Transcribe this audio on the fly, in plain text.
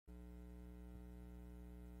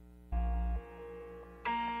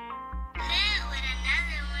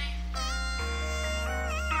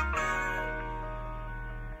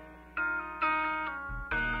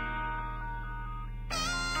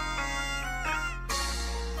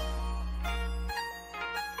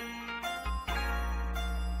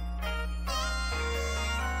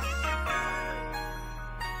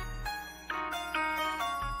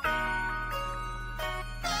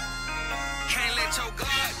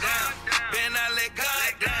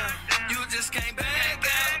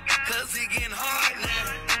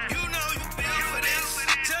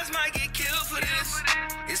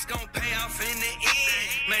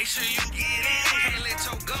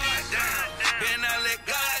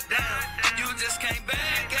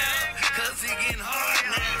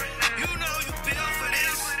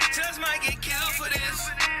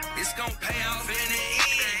gon' pay off in the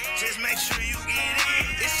end. Just make sure you get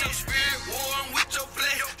in. It's your spirit war with your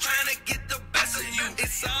flesh, trying to get the best of you.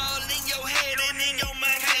 It's all in your head and in your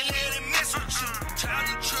mind, can't let it mess with you. Trials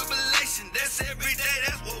and tribulation, that's every day,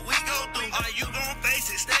 that's what we go through. Are you gon' face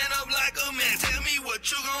it? Stand up like a man, tell me what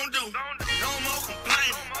you gon' do. No more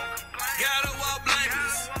complaining, gotta walk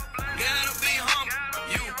blameless, gotta be humble.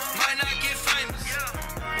 You might not get famous.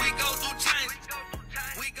 We go through changes,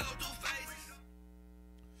 we go through phases.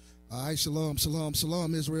 All right, shalom, shalom,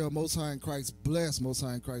 shalom, Israel. Most High in Christ bless, Most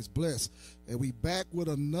High in Christ bless. And we back with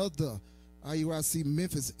another IUIC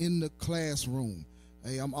Memphis in the classroom.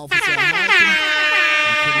 Hey, I'm Officer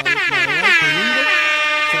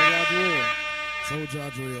Soul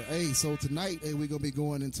Jadriel. Hey, so tonight, hey, we're going to be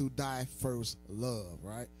going into Thy First Love,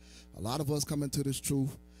 right? A lot of us come into this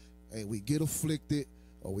truth, and we get afflicted,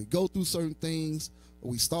 or we go through certain things,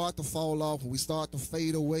 or we start to fall off, or we start to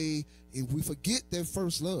fade away, and we forget that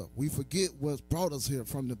first love. We forget what brought us here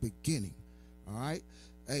from the beginning, all right?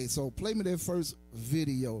 Hey, so play me that first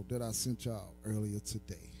video that I sent y'all earlier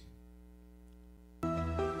today.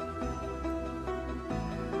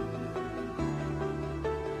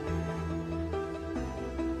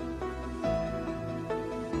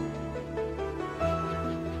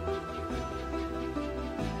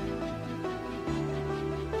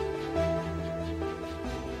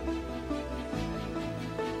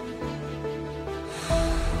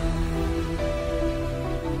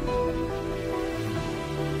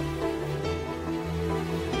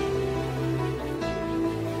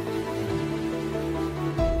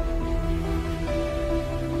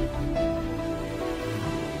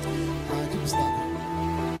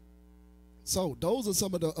 So those are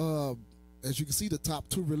some of the, as you can see, the top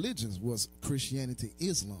two religions was Christianity,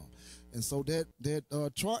 Islam. And so that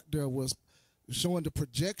chart there was showing the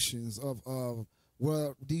projections of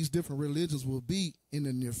where these different religions will be in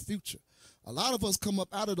the near future. A lot of us come up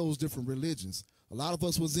out of those different religions. A lot of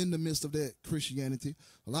us was in the midst of that Christianity.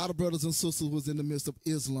 A lot of brothers and sisters was in the midst of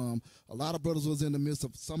Islam. A lot of brothers was in the midst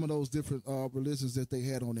of some of those different religions that they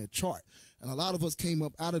had on that chart. And a lot of us came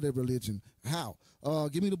up out of that religion. How?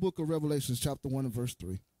 Give me the book of Revelation, chapter 1 and verse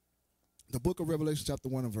 3. The book of Revelation, chapter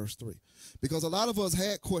 1 and verse 3. Because a lot of us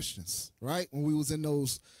had questions, right, when we was in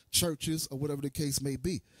those churches or whatever the case may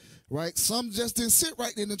be, right? Some just didn't sit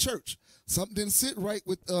right in the church. Some didn't sit right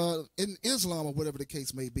with in Islam or whatever the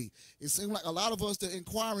case may be. It seemed like a lot of us, the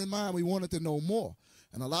inquiring mind, we wanted to know more.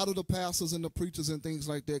 And a lot of the pastors and the preachers and things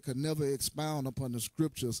like that could never expound upon the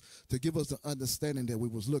scriptures to give us the understanding that we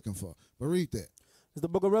was looking for. But read that. It's the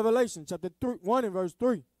book of Revelation, chapter 1 and verse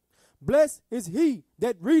 3. Blessed is he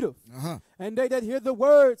that readeth, and they that hear the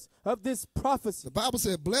words of this prophecy. The Bible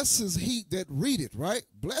said, blessed is he that readeth, right?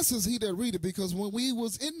 Blessed is he that readeth, because when we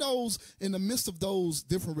was in the midst of those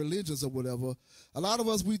different religions or whatever, a lot of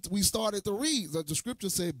us, we started to read. The scripture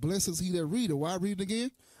said, blessed is he that readeth. Why read it again?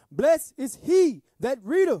 Blessed is he that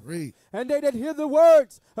readeth, and they that hear the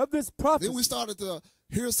words of this prophecy. Then we started to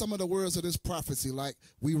hear some of the words of this prophecy, like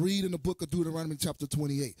we read in the book of Deuteronomy chapter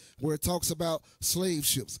 28, where it talks about slave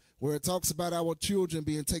ships, where it talks about our children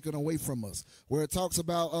being taken away from us, where it talks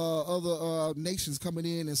about other nations coming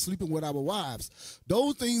in and sleeping with our wives.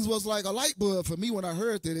 Those things was like a light bulb for me when I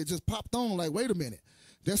heard that. It just popped on like, wait a minute,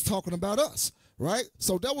 that's talking about us, right?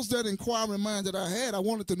 So that was that inquiring mind that I had. I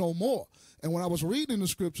wanted to know more. And when I was reading the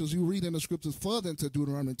scriptures, you read in the scriptures further into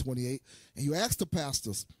Deuteronomy 28, and you ask the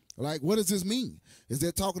pastors, like, what does this mean? Is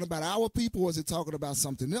it talking about our people, or is it talking about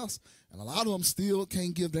something else? And a lot of them still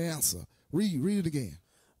can't give the answer. Read it again.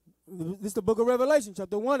 This is the book of Revelation,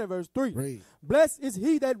 chapter 1 and verse 3. Read. Blessed is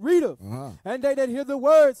he that readeth, and they that hear the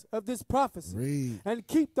words of this prophecy, and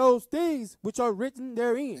keep those things which are written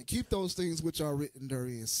therein. And keep those things which are written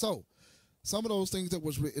therein. So, some of those things that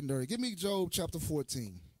was written therein. Give me Job chapter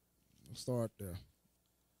 14. Let's start there.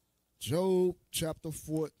 Job chapter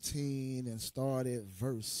 14 and start at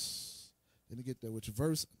verse. Let me get there with you.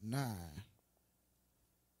 Verse 9.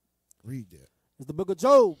 Read that. It's the book of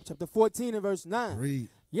Job, chapter 14 and verse 9. Read.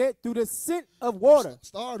 Yet through the scent of water.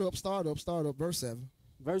 Start up. Verse 7.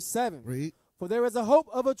 Verse 7. Read. For there is a hope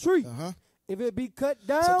of a tree. If it be cut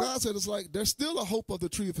down. So God said it's like there's still a hope of the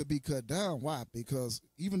tree if it be cut down. Why? Because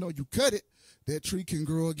even though you cut it, that tree can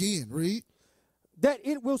grow again. Read. That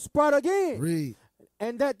it will sprout again. Read.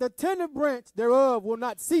 And that the tender branch thereof will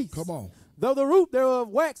not cease. Come on. Though the root thereof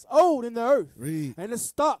wax old in the earth. Read. And the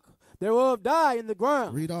stalk thereof die in the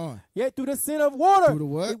ground. Read on. Yet through the scent of water. Through the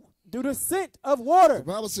what? Through the scent of water. The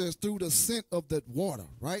Bible says through the scent of that water,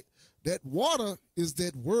 right? That water is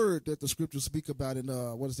that word that the scriptures speak about in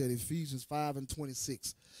Ephesians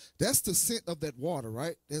 5:26. That's the scent of that water,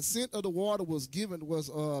 right? That scent of the water was given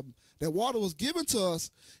to us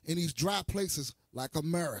in these dry places like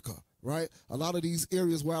America, right? A lot of these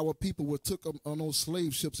areas where our people were took on those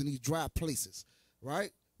slave ships in these dry places,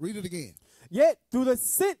 right? Read it again. Yet through the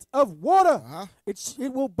scent of water,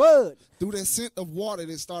 it will bud. Through that scent of water,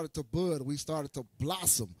 it started to bud. We started to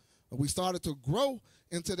blossom. We started to grow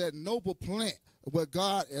into that noble plant what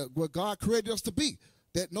God created us to be.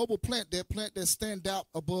 That noble plant, that stand out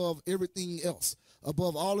above everything else,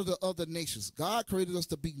 above all of the other nations. God created us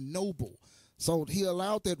to be noble. So he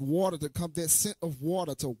allowed that water to come, that scent of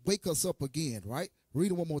water to wake us up again, right?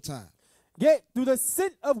 Read it one more time. Yet through the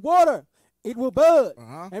scent of water, it will bud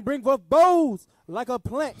and bring forth boughs like a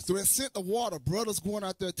plant. Through that scent of water, brothers going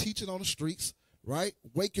out there teaching on the streets, right?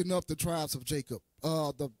 Waking up the tribes of Jacob.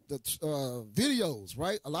 The videos,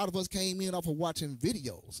 right? A lot of us came in off of watching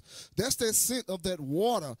videos. That's that scent of that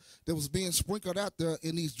water that was being sprinkled out there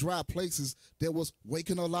in these dry places that was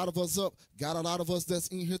waking a lot of us up, got a lot of us that's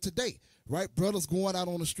in here today, right? Brothers going out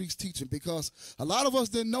on the streets teaching, because a lot of us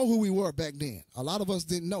didn't know who we were back then. A lot of us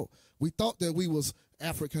didn't know. We thought that we was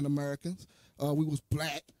African Americans, we was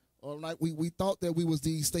black. All right, we thought that we was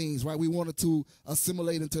these things, right? We wanted to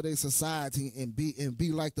assimilate into their society and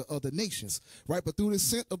be like the other nations, right? But through the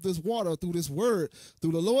scent of this water, through this word,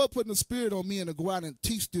 through the Lord putting the Spirit on me and to go out and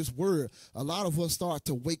teach this word, a lot of us start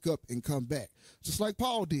to wake up and come back, just like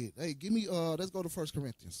Paul did. Hey, give me let's go to 1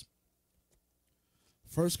 Corinthians.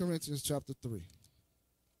 1 Corinthians chapter 3.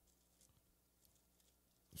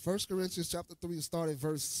 1 Corinthians chapter 3, start at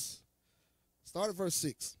verse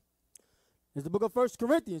 6. It's the book of 1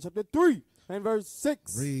 Corinthians, chapter 3, and verse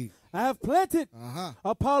 6. Read. I have planted,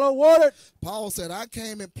 Apollo watered. Paul said, I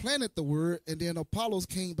came and planted the word, and then Apollos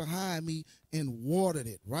came behind me and watered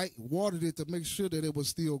it, right? Watered it to make sure that it was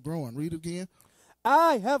still growing. Read again.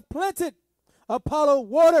 I have planted, Apollo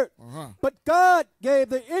watered, but God gave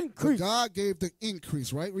the increase. But God gave the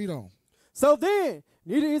increase, right? Read on. So then,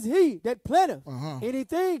 neither is he that planteth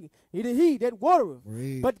anything, neither he that watereth,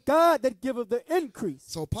 but God that giveth the increase.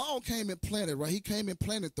 So Paul came and planted, right? He came and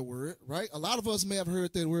planted the word, right? A lot of us may have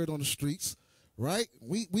heard that word on the streets, right?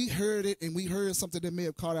 We heard it, and we heard something that may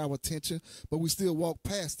have caught our attention, but we still walk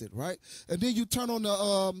past it, right? And then you turn on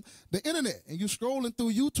the internet, and you're scrolling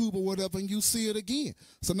through YouTube or whatever, and you see it again.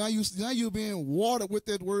 So now you're being watered with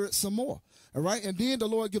that word some more. All right, and then the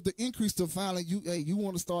Lord give the increase to finally you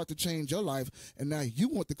want to start to change your life, and now you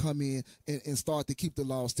want to come in and start to keep the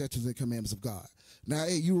law, statutes, and commandments of God. Now,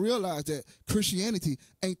 you realize that Christianity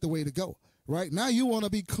ain't the way to go, right? Now you want to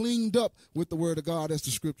be cleaned up with the word of God as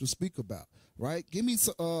the scriptures speak about, right? Give me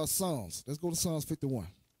Psalms. Let's go to Psalms 51.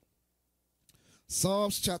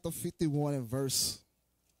 Psalms chapter 51 and verse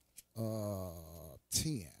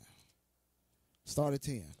 10. Start at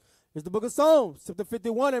 10. It's the book of Psalms, chapter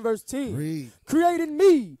 51 and verse 10. Read. Create in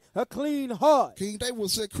me a clean heart. King David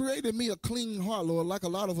said, create in me a clean heart, Lord, like a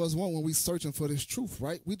lot of us want when we searching for this truth,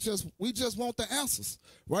 right? We just want the answers,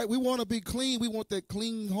 right? We want to be clean. We want that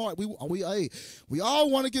clean heart. We all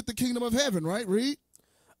want to get the kingdom of heaven, right? Read.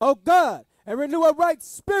 Oh God, and renew a right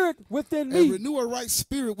spirit within me. And renew a right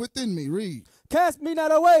spirit within me. Read. Cast me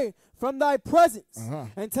not away from thy presence,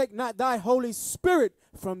 and take not thy Holy Spirit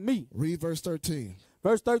from me. Read verse 13.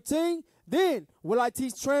 Verse 13, then will I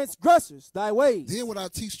teach transgressors thy ways. Then will I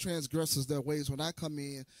teach transgressors their ways. When I come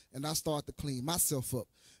in and I start to clean myself up,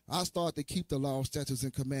 I start to keep the law, statutes,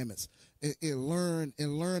 and commandments and learn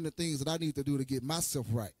the things that I need to do to get myself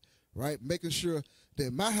right? Making sure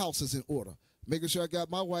that my house is in order. Making sure I got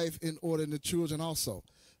my wife in order and the children also.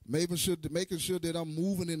 Making sure that I'm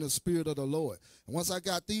moving in the spirit of the Lord. And once I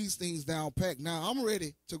got these things down packed, now I'm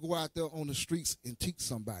ready to go out there on the streets and teach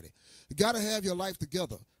somebody. You got to have your life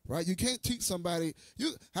together, right? You can't teach somebody.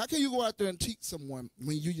 How can you go out there and teach someone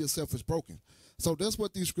when you yourself is broken? So that's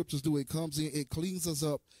what these scriptures do. It comes in, it cleans us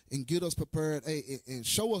up and get us prepared and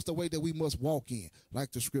show us the way that we must walk in,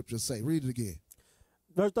 like the scriptures say. Read it again.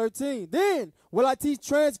 Verse 13, then will I teach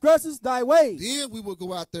transgressors thy ways. Then we will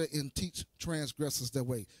go out there and teach transgressors their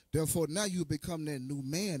way. Therefore, now you become that new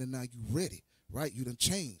man, and now you ready, right? You done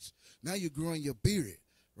changed. Now you're growing your beard,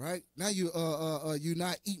 right? Now you're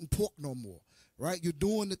not eating pork no more, right? You're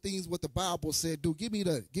doing the things what the Bible said do. Give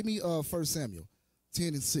me 1 Samuel 10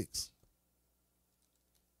 and 6.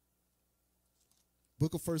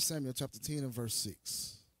 Book of 1 Samuel chapter 10 and verse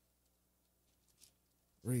 6.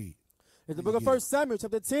 Read. It's the book of 1 Samuel,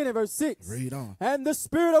 chapter 10 and verse 6. Read on. And the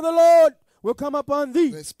Spirit of the Lord will come upon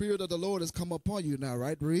thee. The Spirit of the Lord has come upon you now,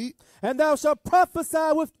 right? Read. And thou shalt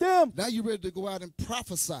prophesy with them. Now you're ready to go out and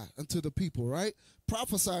prophesy unto the people, right?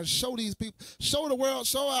 Prophesy and show these people, show the world,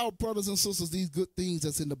 show our brothers and sisters these good things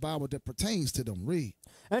that's in the Bible that pertains to them. Read.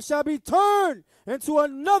 And shall be turned into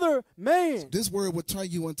another man. This word will turn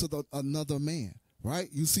you into another man, right?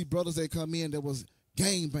 You see brothers that come in that was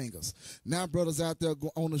gangbangers. Now brothers out there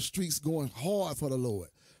on the streets going hard for the Lord,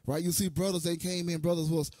 right? You see brothers that came in, brothers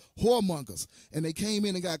was whoremongers, and they came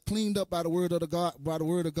in and got cleaned up by the word of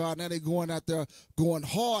God. Now they going out there going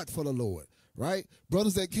hard for the Lord, right?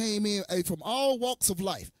 Brothers that came in from all walks of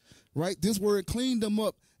life, right? This word cleaned them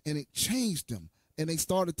up and it changed them. And they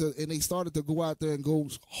started to go out there and go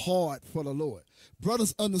hard for the Lord.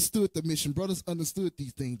 Brothers understood the mission. Brothers understood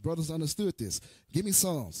these things. Brothers understood this. Give me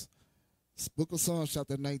Psalms. Book of Psalms,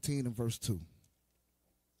 chapter 19 and verse 2.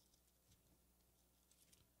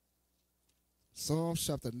 Psalms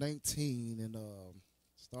chapter 19 and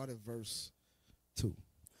start at verse 2.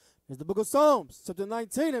 It's the book of Psalms, chapter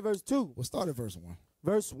 19 and verse 2. We'll start at verse 1.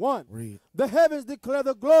 Verse 1. Read. The heavens declare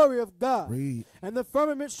the glory of God. Read. And the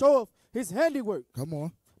firmament showeth his handiwork. Come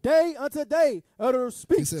on. Day unto day uttereth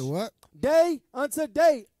speech. He said what? Day unto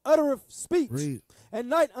day uttereth speech. Read. And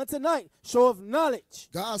night unto night showeth knowledge.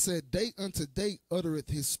 God said day unto day uttereth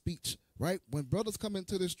his speech. Right? When brothers come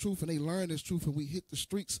into this truth and they learn this truth and we hit the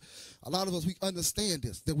streets, a lot of us, we understand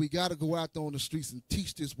this, that we got to go out there on the streets and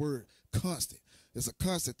teach this word constant. It's a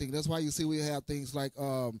constant thing. That's why you see we have things like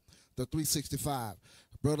the 365.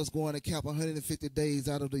 Brothers going to camp 150 days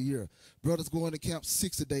out of the year. Brothers going to camp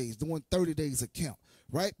 60 days, doing 30 days of camp,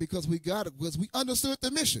 right? Because we got it, because we understood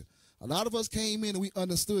the mission. A lot of us came in and we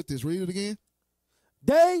understood this. Read it again.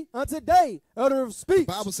 Day unto day uttereth speech.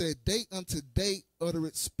 The Bible said day unto day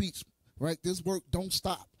uttereth speech, right? This work don't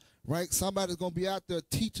stop, right? Somebody's going to be out there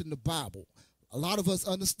teaching the Bible. A lot of us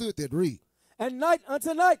understood that. Read. And night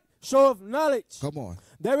unto night showeth knowledge. Come on.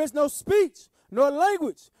 There is no speech nor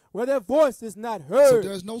language where their voice is not heard. So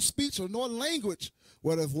there's no speech or no language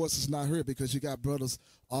where their voice is not heard, because you got brothers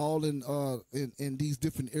all in these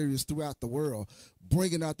different areas throughout the world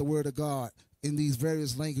bringing out the word of God in these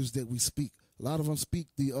various languages that we speak. A lot of them speak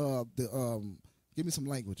give me some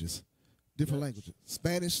languages, different languages,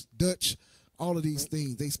 Spanish, Dutch, all of these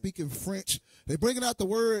things. They speak in French. They're bringing out the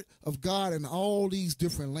word of God in all these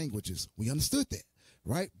different languages. We understood that,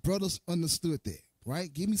 right? Brothers understood that,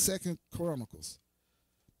 right? Give me 2 Chronicles.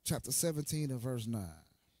 Chapter 17 and verse 9.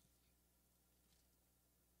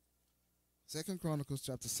 2 Chronicles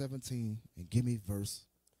chapter 17 and give me verse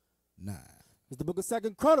 9. It's the book of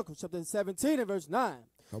 2 Chronicles chapter 17 and verse 9.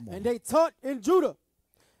 Come on. And they taught in Judah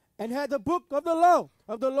and had the book of the law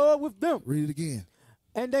of the Lord with them. Read it again.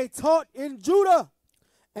 And they taught in Judah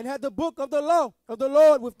and had the book of the law of the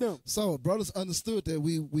Lord with them. So brothers understood that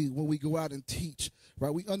we when we go out and teach,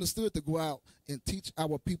 right? We understood to go out and teach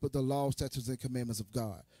our people the laws, statutes, and commandments of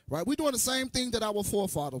God, right? We're doing the same thing that our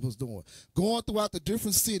forefathers was doing, going throughout the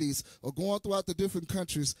different cities or going throughout the different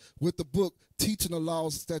countries with the book, teaching the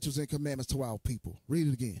laws, statutes, and commandments to our people. Read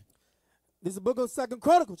it again. This is the book of 2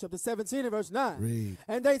 Chronicles, chapter 17 and verse 9. Read.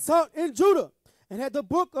 And they taught in Judah and had the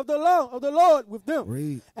book of the law of the Lord with them.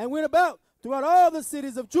 Read. And went about throughout all the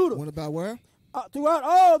cities of Judah. Went about where? Throughout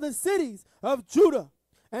all the cities of Judah,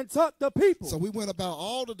 and taught the people. So we went about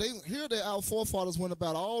all the days. Here that our forefathers went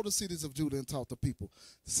about all the cities of Judah and taught the people.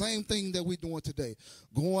 Same thing that we're doing today.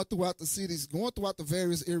 Going throughout the cities, going throughout the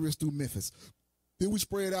various areas through Memphis. Then we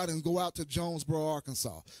spread out and go out to Jonesboro,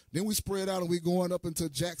 Arkansas. Then we spread out and we're going up into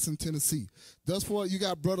Jackson, Tennessee. Thus far, you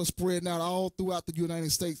got brothers spreading out all throughout the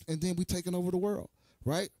United States, and then we taking over the world,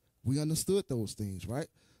 right? We understood those things, right?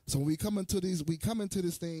 So when we come into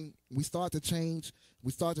this thing, we start to change.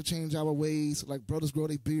 We start to change our ways. Like brothers grow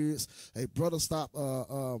their beards. Hey, brothers stop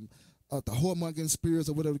the whoremongering spirits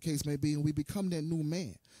or whatever the case may be, and we become that new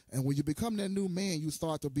man. And when you become that new man, you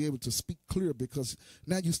start to be able to speak clear, because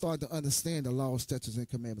now you start to understand the laws, statutes, and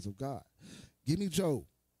commandments of God. Give me Job.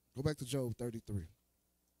 Go back to Job 33.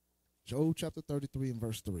 Job chapter 33 and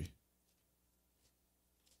verse 3.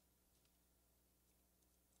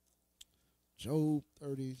 Job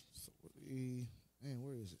 30. Man,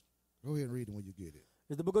 where is it? Go ahead and read it when you get it.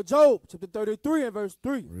 It's the book of Job, chapter 33 and verse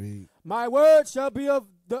 3. Read. My word shall be of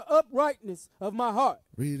the uprightness of my heart.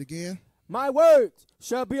 Read it again. My words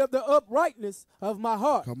shall be of the uprightness of my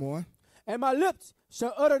heart. Come on. And my lips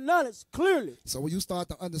shall utter knowledge clearly. So when you start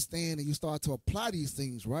to understand and you start to apply these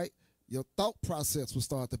things, right, your thought process will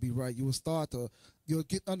start to be right. You'll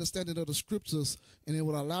get understanding of the scriptures, and it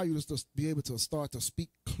will allow you to be able to start to speak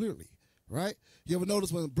clearly, right? You ever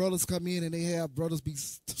notice when brothers come in and they have brothers be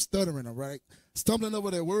stuttering, right? Stumbling over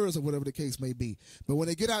their words or whatever the case may be. But when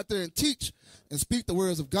they get out there and teach and speak the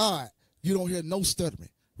words of God, you don't hear no stuttering,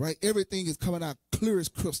 right? Everything is coming out clear as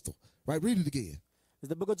crystal, right? Read it again. It's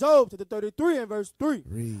the book of Job, chapter 33 and verse 3.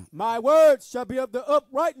 Read. My words shall be of the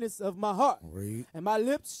uprightness of my heart, Read. and my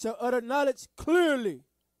lips shall utter knowledge clearly.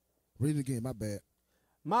 Read it again, my bad.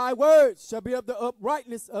 My words shall be of the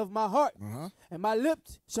uprightness of my heart, Uh-huh. and my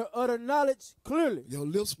lips shall utter knowledge clearly. Your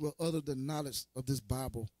lips will utter the knowledge of this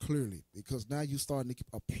Bible clearly, because now you're starting to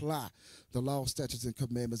apply the law, statutes, and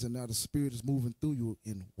commandments, and now the Spirit is moving through you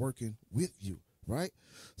and working with you, right?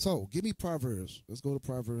 So give me Proverbs. Let's go to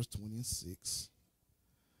Proverbs 26.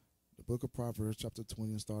 The book of Proverbs, chapter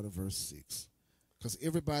 20, and start at verse 6. Because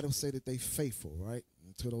everybody will say that they faithful, right?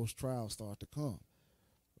 Until those trials start to come,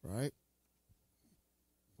 right?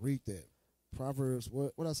 Read that. Proverbs,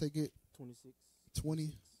 what I say get? 26.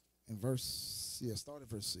 20 and verse, start at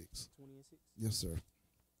verse 6. 20 and 6. Yes, sir.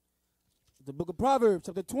 The book of Proverbs,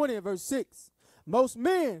 chapter 20 and verse 6. Most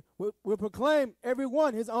men will proclaim every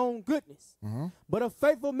one his own goodness, but a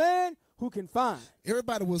faithful man who can find.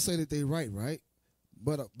 Everybody will say that they right?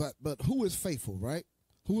 But who is faithful, right?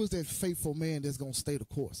 Who is that faithful man that's going to stay the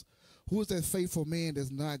course? Who is that faithful man that's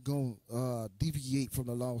not going to deviate from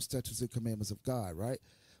the law, statutes, and commandments of God, right?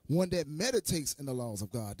 One that meditates in the laws of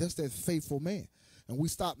God. That's that faithful man. And we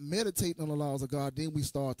stop meditating on the laws of God, then we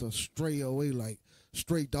start to stray away like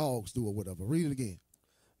stray dogs do or whatever. Read it again.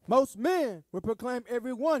 Most men will proclaim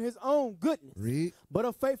every one his own goodness, Read. but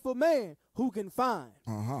a faithful man who can find.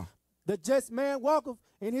 Uh-huh. The just man walketh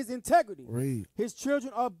in his integrity. Read. His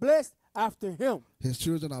children are blessed after him. His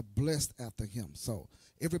children are blessed after him. So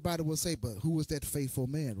everybody will say, but who is that faithful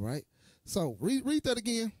man, right? So read that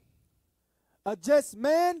again. A just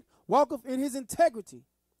man walketh in his integrity.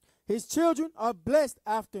 His children are blessed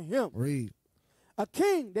after him. Read. A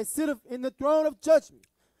king that sitteth in the throne of judgment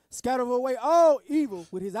scattereth away all evil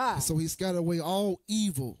with his eyes. So he scattered away all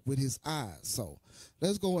evil with his eyes. So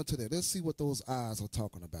let's go into that. Let's see what those eyes are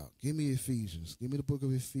talking about. Give me Ephesians. Give me the book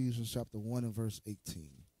of Ephesians, chapter 1 and verse 18.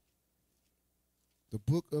 The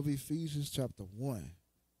book of Ephesians, chapter 1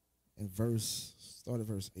 and start at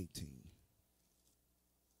verse 18.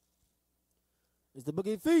 It's the book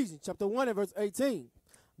of Ephesians, chapter 1 and verse 18.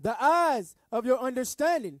 The eyes of your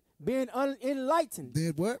understanding being enlightened.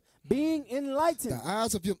 Did what? Being enlightened. The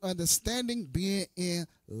eyes of your understanding being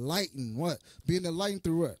enlightened. What? Being enlightened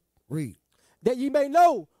through what? Read. That ye may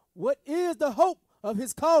know what is the hope of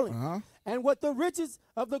his calling, and what the riches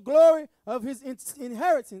of the glory of his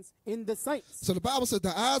inheritance in the saints. So the Bible says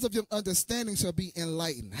the eyes of your understanding shall be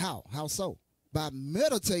enlightened. How? How so? By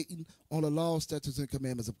meditating on the law, statutes, and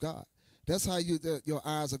commandments of God. That's how your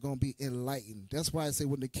eyes are going to be enlightened. That's why I say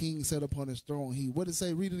when the king sat upon his throne, what did it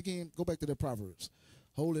say? Read it again. Go back to the Proverbs.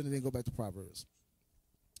 Hold it and then go back to Proverbs.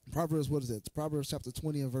 Proverbs, what is it? It's Proverbs chapter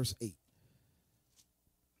 20 and verse 8.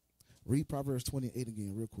 Read Proverbs 28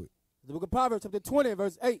 again real quick. The book of Proverbs chapter 20 and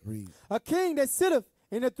verse 8. Read. A king that sitteth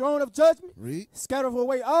in the throne of judgment scattereth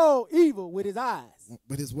away all evil with his eyes.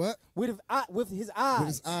 With his what? With his eyes. With his eyes.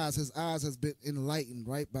 His eyes has been enlightened,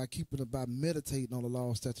 right? By meditating on the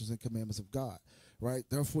law, statutes, and commandments of God, right?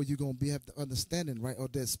 Therefore, you're going to have the understanding, right? Or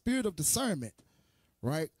that spirit of discernment,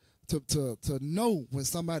 right? To know when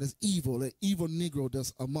somebody's evil, that evil Negro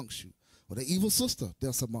that's amongst you, or the evil sister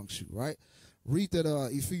that's amongst you, right? Read that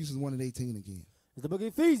Ephesians 1 and 18 again. It's the book of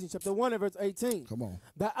Ephesians, chapter 1 and verse 18. Come on.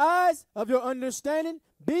 The eyes of your understanding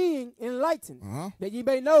being enlightened, that ye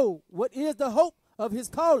may know what is the hope of his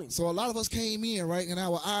calling. So a lot of us came in, right, and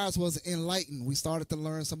our eyes was enlightened. We started to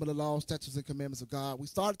learn some of the laws, statutes, and commandments of God. We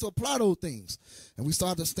started to apply those things, and we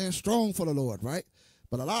started to stand strong for the Lord, right?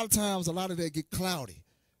 But a lot of times, a lot of that get cloudy,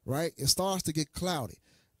 right? It starts to get cloudy.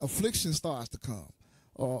 Affliction starts to come,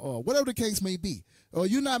 or whatever the case may be. Or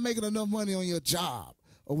you're not making enough money on your job,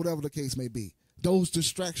 or whatever the case may be. Those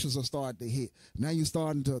distractions are starting to hit. Now you're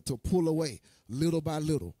starting to pull away little by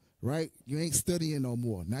little, right? You ain't studying no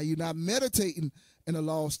more. Now you're not meditating in the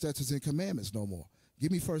law, statutes, and commandments no more.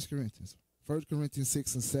 Give me 1 Corinthians. 1 Corinthians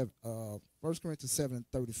 6 and 7. 1 Corinthians 7 and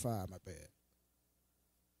 35, my bad.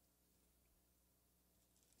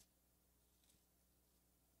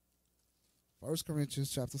 First Corinthians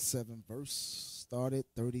chapter 7, verse started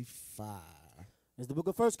 35. It's the book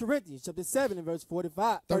of 1 Corinthians, chapter 7, and verse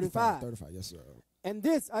 35. 35, yes, sir. And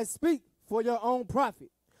this I speak for your own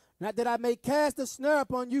profit, not that I may cast a snare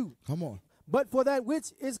upon you. Come on. But for that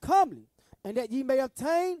which is comely, and that ye may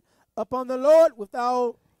obtain upon the Lord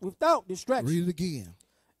without distraction. Read it again.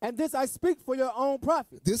 And this I speak for your own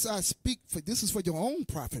profit. This is for your own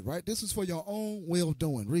profit, right? This is for your own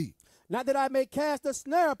well-doing. Read. Not that I may cast a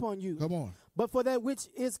snare upon you. Come on. But for that which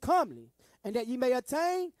is comely, and that ye may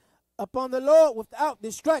attain upon the Lord without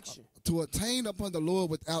distraction. To attain upon the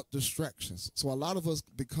Lord without distractions. So a lot of us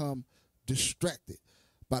become distracted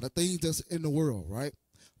by the things that's in the world, right?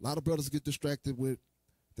 A lot of brothers get distracted with,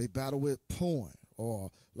 they battle with porn,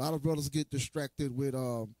 or a lot of brothers get distracted with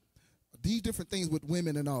these different things with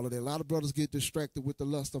women and all of that. A lot of brothers get distracted with the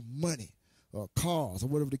lust of money, or cars, or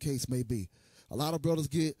whatever the case may be. A lot of brothers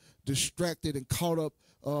get distracted and caught up.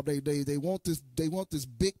 They want this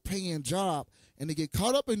big paying job, and they get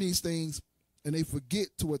caught up in these things, and they forget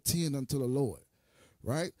to attend unto the Lord,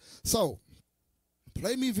 right? So,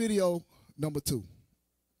 play me video number 2.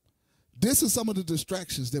 This is some of the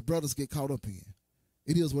distractions that brothers get caught up in.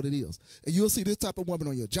 It is what it is. And you'll see this type of woman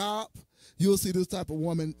on your job. You'll see this type of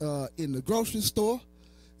woman in the grocery store.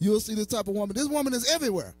 You'll see this type of woman. This woman is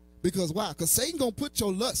everywhere. Because why? Because Satan going to put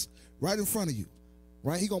your lust right in front of you,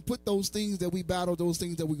 right? He going to put those things that we battle, those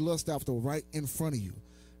things that we lust after right in front of you,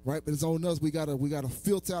 right? But it's on us. We gotta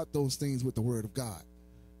filter out those things with the word of God.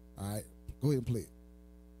 All right? Go ahead and play it.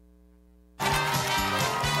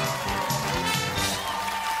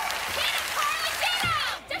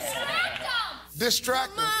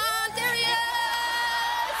 Distract them. There he is.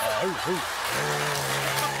 What are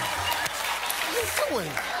you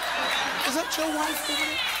doing? Is that your wife over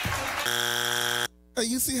there? Hey,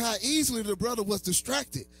 you see how easily the brother was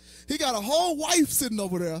distracted. He got a whole wife sitting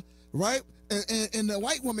over there, right? And the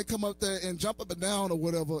white woman come up there and jump up and down or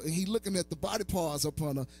whatever, and he looking at the body parts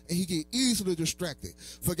upon her, and he get easily distracted.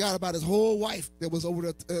 Forgot about his whole wife that was over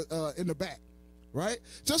there in the back, right?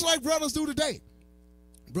 Just like brothers do today.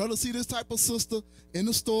 Brothers see this type of sister in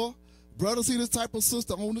the store. Brother see this type of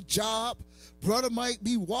sister on the job. Brother might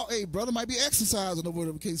be exercising or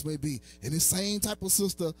whatever the case may be, and this same type of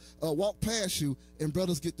sister walk past you, and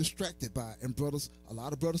brothers get distracted by it. And a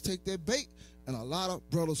lot of brothers take that bait, and a lot of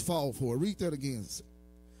brothers fall for it. Read that again.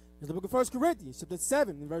 In the book of 1 Corinthians, chapter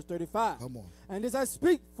 7, and verse 35. Come on. And this I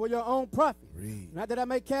speak for your own profit. Read. Not that I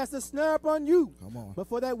may cast a snare upon you, Come on. but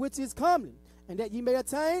for that which is comely, and that ye may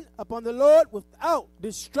attain upon the Lord without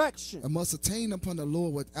distraction. And must attain upon the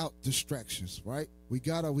Lord without distractions, right? We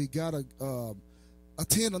gotta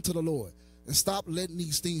attend unto the Lord and stop letting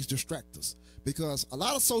these things distract us, because a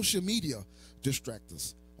lot of social media distract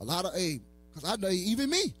us. A lot of because I know even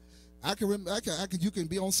me, you can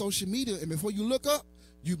be on social media, and before you look up,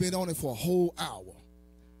 you've been on it for a whole hour,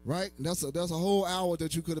 right? And that's a whole hour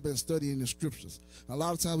that you could have been studying the scriptures. A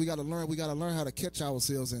lot of times we gotta learn how to catch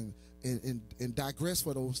ourselves and digress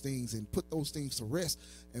for those things and put those things to rest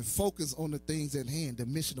and focus on the things at hand, the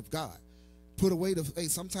mission of God. Put away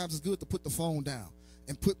sometimes it's good to put the phone down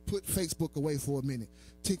and put Facebook away for a minute.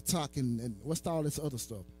 TikTok and what's all this other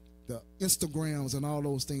stuff, the Instagrams and all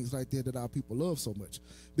those things like that our people love so much,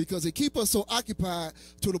 because it keep us so occupied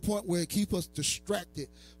to the point where it keep us distracted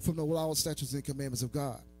from the law, statutes, and commandments of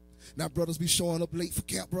God. Now brothers be showing up late for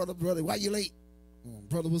camp. Brother, why you late?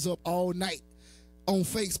 Brother was up all night on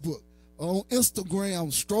Facebook, on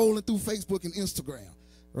Instagram, strolling through Facebook and Instagram,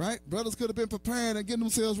 right? Brothers could have been preparing and getting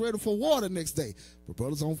themselves ready for war the next day. But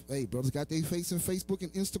brothers got their face in Facebook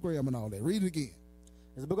and Instagram and all that. Read it again.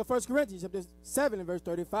 It's the book of 1 Corinthians, chapter 7, and verse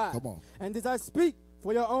 35. Come on. And this I speak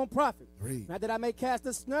for your own profit. Read. Not that I may cast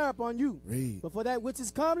a snare upon you, Read. but for that which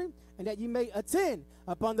is comely, and that you may attend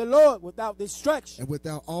upon the Lord without distraction. And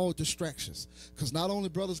without all distractions. Because not only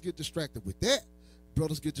brothers get distracted with that,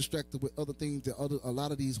 brothers get distracted with other things, a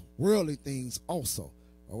lot of these worldly things also.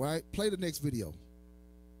 All right? Play the next video.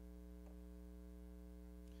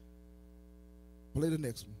 Play the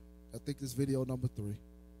next one. I think this video number 3.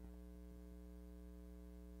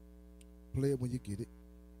 Play it when you get it.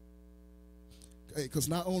 Because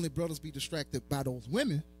not only brothers be distracted by those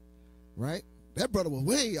women, right? That brother was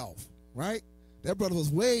way off, right? That brother was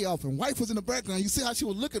way off, and wife was in the background. You see how she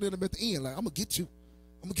was looking at him at the end, like, I'm going to get you.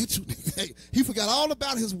 I'm going to get you. He forgot all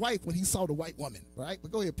about his wife when he saw the white woman, right?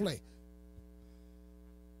 But go ahead, play.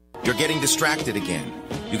 You're getting distracted again.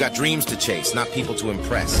 You got dreams to chase, not people to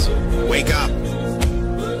impress. Wake up.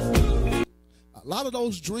 A lot of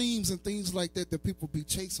those dreams and things like that people be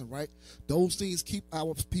chasing, right? Those things keep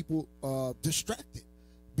our people distracted,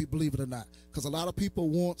 believe it or not. Because a lot of people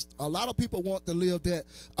want to live that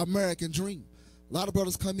American dream. A lot of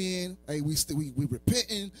brothers come in, hey, we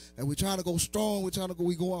repenting and we trying to go strong,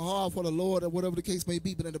 we going hard for the Lord or whatever the case may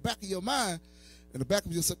be. But in the back of your mind, in the back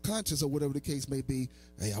of your subconscious or whatever the case may be,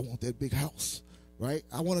 hey, I want that big house, right?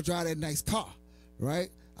 I want to drive that nice car, right?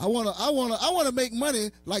 I want to make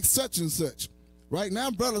money like such and such. Right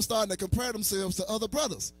now, brothers starting to compare themselves to other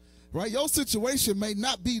brothers. right? Your situation may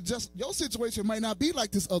not be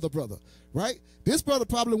like this other brother, right? This brother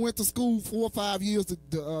probably went to school 4 or 5 years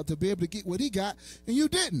to be able to get what he got, and you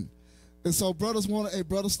didn't. And so brothers want a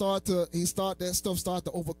brother start to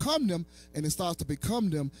overcome them, and it starts to become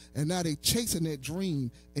them, and now they chasing that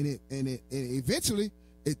dream, and eventually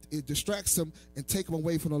it distracts them and take them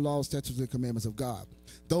away from the laws, statutes, and commandments of God.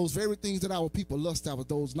 Those very things that our people lust after,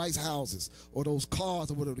 those nice houses or those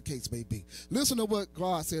cars or whatever the case may be. Listen to what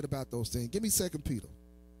God said about those things. Give me 2 Peter.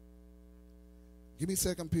 Give me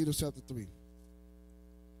 2 Peter chapter 3.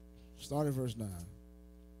 Start at verse 9.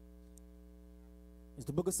 It's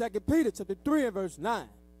the book of 2 Peter chapter 3 and verse 9.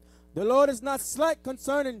 The Lord is not slack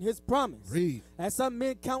concerning his promise, Read. as some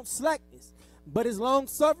men count slackness, but is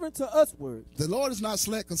long-suffering to usward. The Lord is not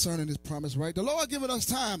slack concerning his promise, right? The Lord giving us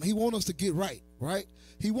time. He wants us to get right, right?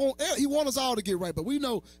 He want us all to get right, but we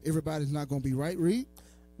know everybody's not going to be right. Read.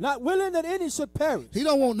 Not willing that any should perish. He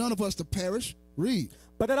don't want none of us to perish. Read.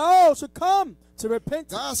 But that all should come to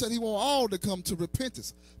repentance. God said he want all to come to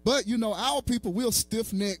repentance. But, you know, our people, we're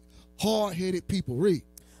stiff-necked, hard-headed people. Read.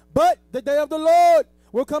 But the day of the Lord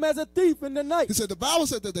will come as a thief in the night. He said the Bible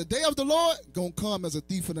said that the day of the Lord going to come as a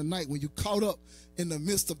thief in the night when you caught up in the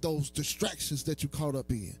midst of those distractions that you caught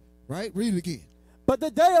up in. Right? Read it again. But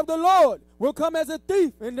the day of the Lord will come as a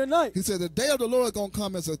thief in the night. He said the day of the Lord going to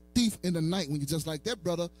come as a thief in the night when you just like that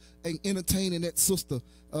brother ain't entertaining that sister,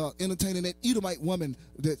 entertaining that Edomite woman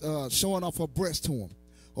that showing off her breast to him.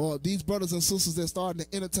 Or these brothers and sisters that starting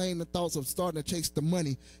to entertain the thoughts of starting to chase the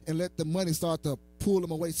money and let the money start to pull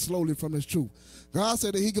them away slowly from his truth. God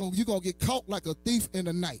said that you're going to get caught like a thief in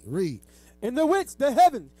the night. Read. In the which the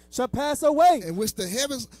heavens shall pass away. In which the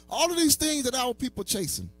heavens, all of these things that our people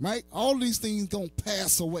chasing, right? All of these things going to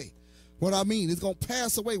pass away. What I mean, it's going to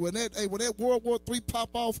pass away. When that World War III pop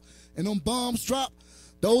off and them bombs drop,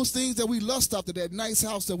 those things that we lust after, that nice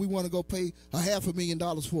house that we want to go pay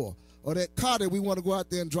 $500,000 for, or that car that we want to go out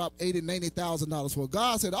there and drop $80,000, $90,000 for.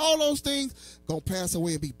 God said all those things going to pass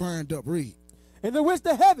away and be burned up. Read. In the which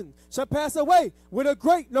the heavens shall pass away with a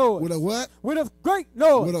great noise. With a what? With a great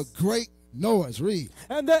noise. With a great noise. Read.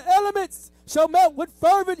 And the elements shall melt with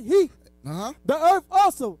fervent heat. The earth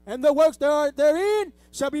also and the works that are therein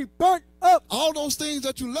shall be burnt up. All those things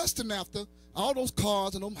that you lusting after, all those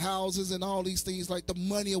cars and them houses and all these things like the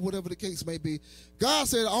money or whatever the case may be, God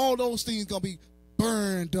said all those things going to be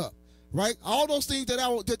burned up. Right? All those things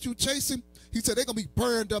that you chasing, he said they're going to be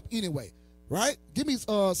burned up anyway. Right? Give me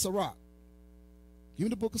Sirach. Give me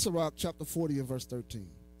the book of Sirach, chapter 40 and verse 13.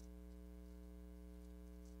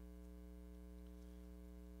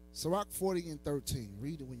 Sirach 40 and 13.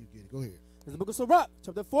 Read it when you get it. Go ahead. It's the book of Sirach,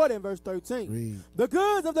 chapter 40 and verse 13. Read. The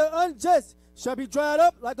goods of the unjust shall be dried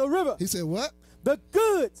up like a river. He said what? The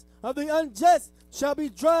goods of the unjust shall be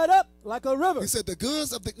dried up like a river. He said the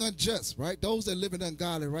goods of the unjust, right? Those that live in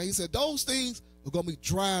ungodly, right? He said those things are going to be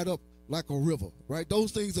dried up like a river, right?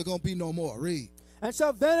 Those things are going to be no more. Read. And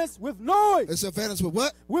shall vanish with noise. It shall vanish with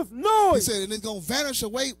what? With noise. He said, and it's going to vanish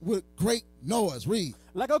away with great noise. Read.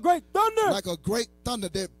 Like a great thunder. Like a great thunder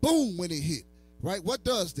that boom when it hit, right? What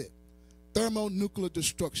does that? Thermonuclear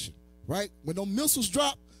destruction, right? When those missiles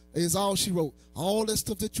drop, is all she wrote. All that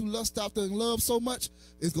stuff that you lust after and love so much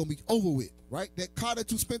is going to be over with, right? That car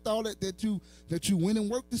that you spent all that you went and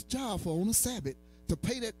worked this job for on a Sabbath to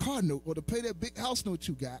pay that car note or to pay that big house note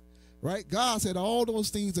you got, right? God said all those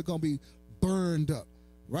things are going to be burned up,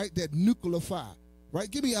 right? That nuclear fire,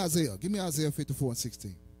 right? Give me Isaiah. Give me Isaiah 54 and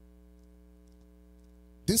 16.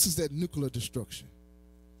 This is that nuclear destruction.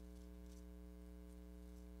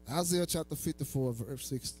 Isaiah chapter 54,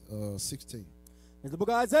 verse 16. It's the book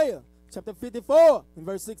of Isaiah, chapter 54, and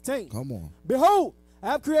verse 16. Come on. Behold,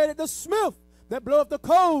 I have created the smith that bloweth the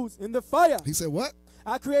coals in the fire. He said what?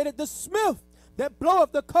 I created the smith that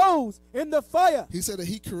bloweth the coals in the fire. He said that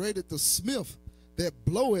he created the smith that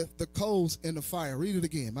bloweth the coals in the fire. Read it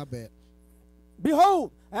again. My bad.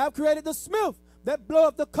 Behold, I have created the smith that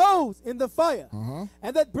bloweth the coals in the fire,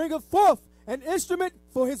 and that bringeth forth an instrument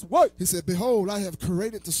for his work. He said, behold, I have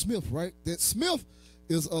created the smith, right? That smith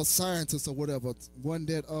is a scientist or whatever, one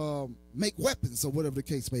that make weapons or whatever the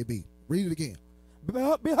case may be. Read it again.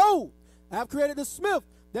 Behold, I have created the smith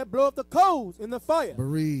that bloweth the coals in the fire. But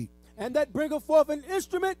read. And that bringeth forth an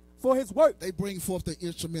instrument for his work. They bring forth the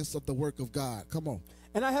instruments of the work of God. Come on.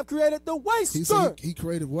 And I have created the waster. He said he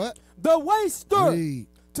created what? The waster. Read.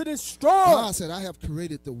 To destroy. God said, I have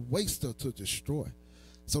created the waster to destroy.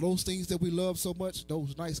 So those things that we love so much,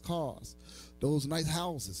 those nice cars, those nice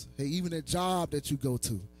houses, hey, even that job that you go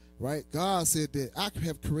to, right? God said that I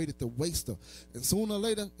have created the waster. And sooner or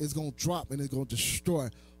later, it's going to drop and it's going to destroy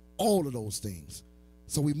all of those things.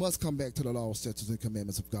 So we must come back to the law, statutes, and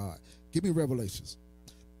commandments of God. Give me Revelations.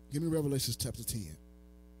 Give me Revelations chapter 10.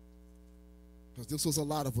 Because this was a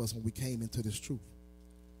lot of us when we came into this truth.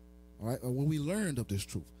 All right? Or when we learned of this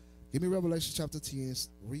truth. Give me Revelation chapter 10.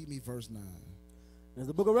 Read me verse 9. There's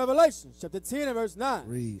the book of Revelation, chapter 10 and verse 9.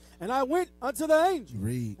 Read. And I went unto the angel.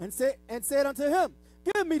 Read. And said unto him,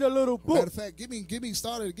 give me the little book. Matter of fact, give me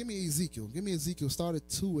Ezekiel. Give me Ezekiel. Start at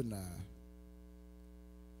 2 and 9.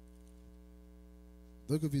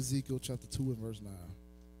 Look of Ezekiel chapter 2 and verse 9.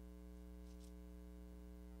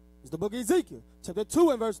 It's the book of Ezekiel, chapter 2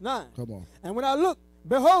 and verse 9. Come on. And when I looked,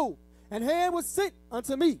 behold, an hand was sent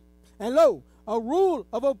unto me, and lo, a roll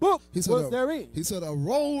of a book was therein. He said a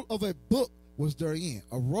roll of a book was therein.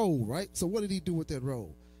 A roll, right? So what did he do with that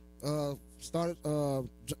roll?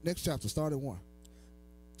 Next chapter, start at 1.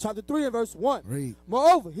 Chapter 3 and verse 1. Read.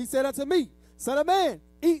 Moreover, he said unto me, Son of man,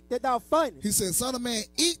 eat that thou findest. He said, Son of man,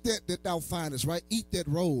 eat that thou findest, right? Eat that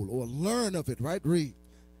roll or learn of it, right? Read.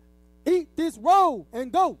 Eat this roll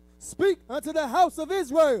and go speak unto the house of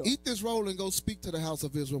Israel. Eat this roll and go speak to the house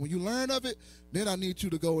of Israel. When you learn of it, then I need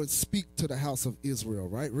you to go and speak to the house of Israel,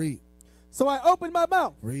 right? Read. So I opened my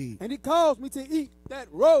mouth. Read. And he caused me to eat that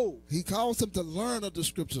roll. He caused him to learn of the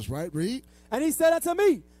scriptures, right? Read. And he said unto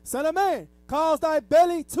me, Son of man, cause thy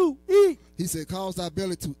belly to eat. He said, cause thy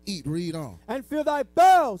belly to eat. Read on. And fill thy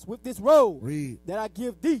bowels with this roll. Read. That I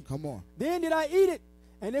give thee. Come on. Then did I eat it,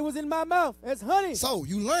 and it was in my mouth as honey. So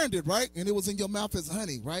you learned it, right? And it was in your mouth as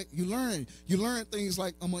honey, right? You learn things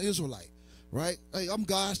like I'm an Israelite, right? Hey, I'm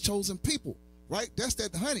God's chosen people, right? That's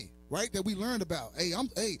that honey, right? That we learned about.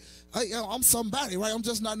 I'm somebody, right? I'm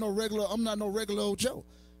not no regular old Joe,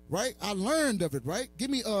 right? I learned of it, right? Give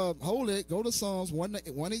me hold it, go to Psalms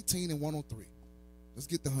 118 and 103. Let's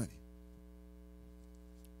get the honey.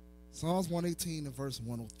 Psalms 118 and verse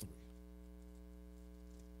 103.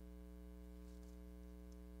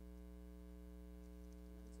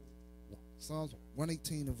 Psalms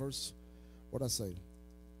 118 and verse, what I say,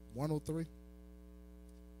 103?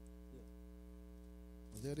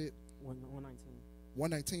 Is that it? 119.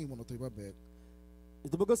 119, 103, my bad.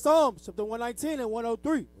 It's the book of Psalms, chapter 119 and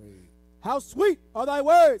 103. Read. How sweet are thy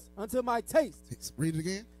words unto my taste. Read it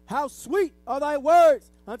again. How sweet are thy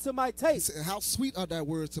words unto my He taste. said, how sweet are thy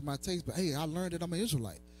words to my taste. But hey, I learned that I'm an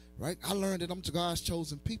Israelite, right? I learned that I'm God's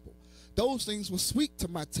chosen people. Those things were sweet to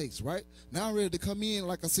my taste, right? Now I'm ready to come in,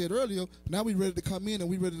 like I said earlier. Now we ready to come in and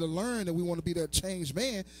we ready to learn and we want to be that changed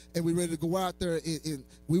man and we ready to go out there and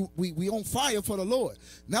we on fire for the Lord.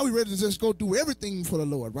 Now we ready to just go do everything for the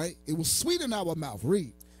Lord, right? It was sweet in our mouth.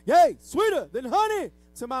 Read. Yea, sweeter than honey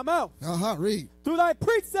to my mouth. Read. Through thy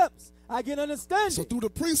precepts I get understanding. So through the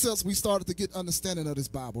precepts we started to get understanding of this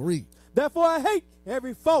Bible. Read. Therefore I hate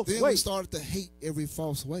every false way. Then we started to hate every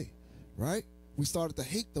false way, right? We started to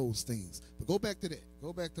hate those things. But go back to that.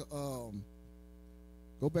 Go back to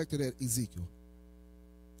that Ezekiel.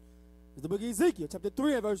 It's the book of Ezekiel, chapter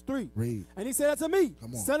 3 and verse 3. Read. And he said unto me,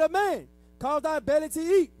 Come on. Son of man, cause thy belly to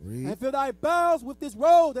eat. Read. And fill thy bowels with this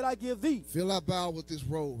roll that I give thee. Fill our bowel with this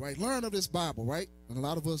roll, right? Learn of this Bible, right? And a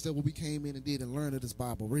lot of us that we came in and did and learned of this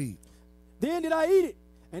Bible. Read. Then did I eat it,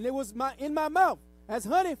 and it was in my mouth as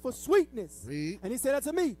honey for sweetness. Read. And he said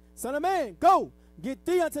unto me, Son of man, go, get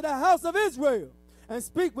thee unto the house of Israel, and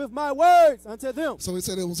speak with my words unto them. So he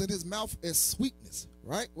said it was in his mouth as sweetness,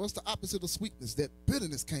 right? What's the opposite of sweetness? That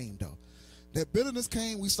bitterness came, though. That bitterness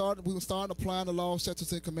came, we were starting applying the law,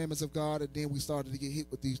 statutes, and commandments of God, and then we started to get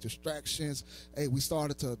hit with these distractions. Hey, we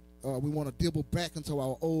started to, we want to dibble back into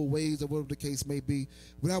our old ways or whatever the case may be.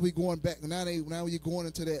 Now we're going back, now you're going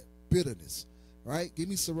into that bitterness, right? Give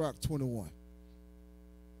me Sirach 21.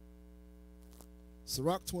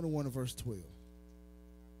 Sirach 21 and verse 12.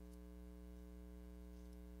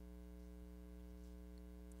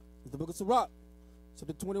 It's the book of Sirach,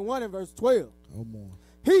 chapter 21 and verse 12. Come on.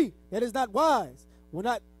 He that is not wise will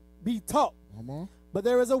not be taught. Come on. But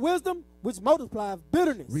there is a wisdom which multiplieth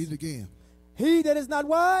bitterness. Read it again. He that is not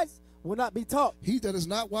wise will not be taught. He that is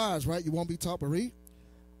not wise, right? You won't be taught, but read.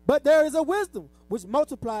 But there is a wisdom which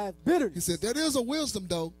multiplieth bitterness. He said there is a wisdom,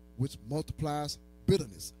 though, which multiplies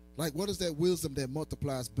bitterness. Like, what is that wisdom that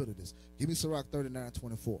multiplies bitterness? Give me Sirach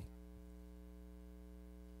 39:24.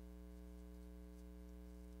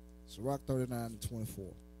 Sirach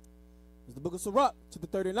 39:24. It's the book of Sirach, chapter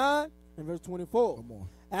 39 and verse 24. Come on.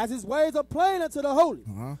 As his ways are plain unto the holy,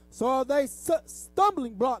 so are they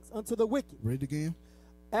stumbling blocks unto the wicked. Read again.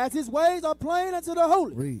 As his ways are plain unto the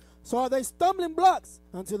holy, Read. so are they stumbling blocks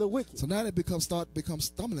unto the wicked. So now they become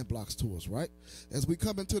stumbling blocks to us, right? As we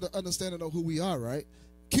come into the understanding of who we are, right?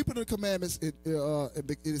 Keeping the commandments,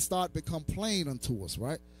 it start become plain unto us,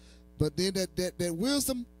 right? But then that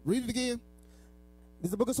wisdom, read it again. This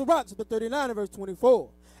is the book of Sirach, chapter 39 and verse 24.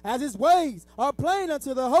 As his ways are plain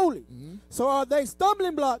unto the holy, so are they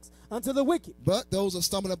stumbling blocks unto the wicked. But those are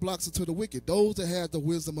stumbling blocks unto the wicked. Those that have the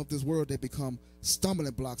wisdom of this world, they become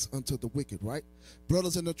stumbling blocks unto the wicked, right?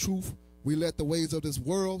 Brothers, in the truth, we let the ways of this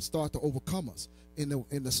world start to overcome us. In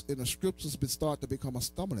the scriptures, start to become a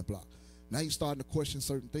stumbling block. Now you're starting to question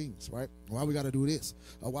certain things, right? Why we got to do this?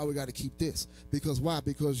 Or why we got to keep this? Because why?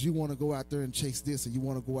 Because you want to go out there and chase this, and you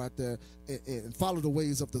want to go out there and follow the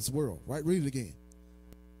ways of this world, right? Read it again.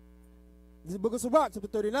 This is the book of Sirach, chapter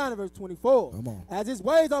 39 and verse 24. Come on. As his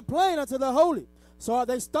ways are plain unto the holy, so are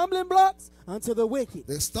they stumbling blocks unto the wicked.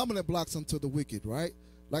 They're stumbling blocks unto the wicked, right?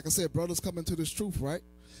 Like I said, brothers come into this truth, right?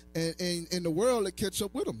 And in the world, they catch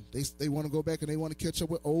up with them. They want to go back and they want to catch up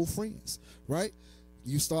with old friends, right?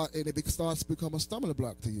 You start, and it starts to become a stumbling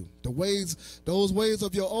block to you. Those ways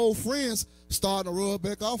of your old friends start to rub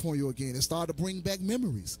back off on you again. It start to bring back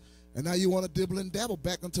memories. And now you want to dibble and dabble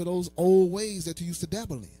back into those old ways that you used to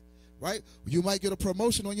dabble in, right? You might get a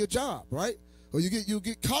promotion on your job, right? Or you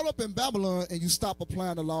get caught up in Babylon and you stop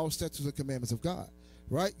applying the law, statutes, and commandments of God,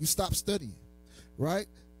 right? You stop studying, right?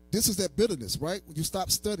 This is that bitterness, right? When you stop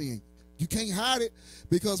studying, you can't hide it,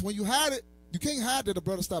 because when you hide it, you can't hide that a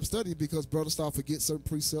brother stopped studying, because brother start forget certain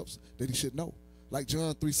precepts that he should know. Like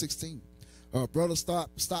John 3:16. Brother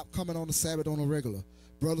stop coming on the Sabbath on a regular.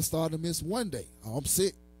 Brother started to miss one day. Oh, I'm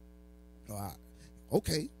sick. All right.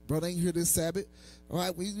 Okay, brother ain't here this Sabbath. All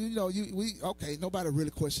right, we okay, nobody really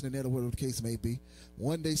questioning that or whatever the case may be.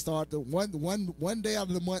 One day one day out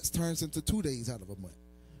of the month turns into 2 days out of a month.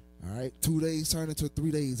 All right, 2 days turn into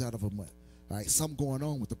 3 days out of a month. All right, something going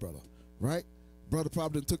on with the brother, right? Brother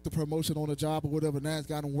probably took the promotion on the job or whatever. Now it's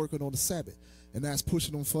got him working on the Sabbath, and that's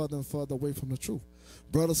pushing him further and further away from the truth.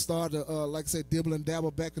 Brother started, like I said, dibble and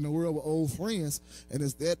dabble back in the world with old friends, and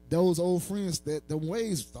it's that those old friends that the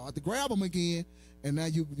ways start to grab them again, and now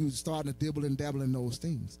you starting to dibble and dabble in those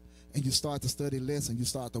things, and you start to study less, and you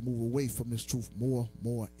start to move away from this truth more,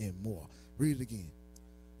 and more. Read it again.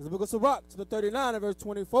 This is the book of Sirach, chapter 39 and verse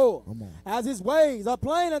 24. Come on. As his ways are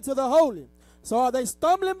plain unto the holy, so are they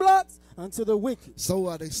stumbling blocks unto the wicked. So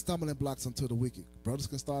are they stumbling blocks unto the wicked. Brothers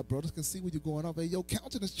can see where you're going up. Hey, your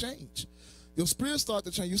countenance change. Your spirit start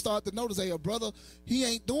to change. You start to notice, hey, a brother, he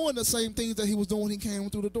ain't doing the same things that he was doing when he came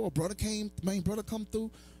through the door. Brother come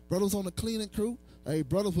through. Brother was on the cleaning crew. Hey,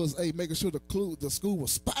 brother was making sure the school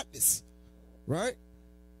was spotless, right?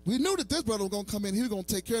 We knew that this brother was going to come in. He was going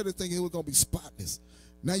to take care of this thing. It was going to be spotless.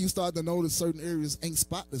 Now you start to notice certain areas ain't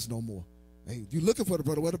spotless no more. Hey, you looking for the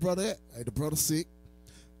brother. Where the brother at? Hey, the brother sick.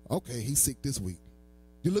 Okay, he's sick this week.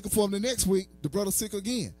 You're looking for him the next week. The brother's sick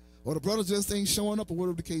again. Or the brother just ain't showing up, or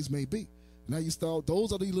whatever the case may be. Now you start,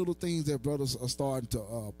 those are the little things that brothers are starting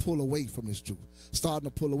to pull away from this truth. Starting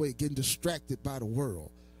to pull away, getting distracted by the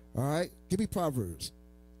world. All right? Give me Proverbs.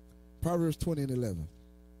 Proverbs 20 and 11.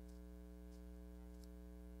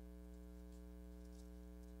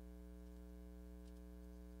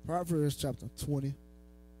 Proverbs chapter 20.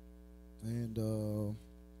 And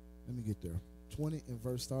let me get there. 20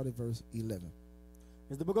 and started verse 11.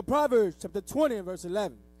 It's the book of Proverbs, chapter 20 and verse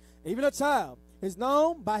 11. Even a child is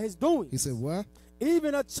known by his doings. He said what?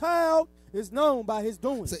 Even a child is known by his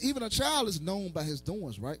doings. So even a child is known by his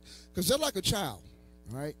doings, right? Because just like a child,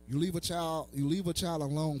 right? You leave a child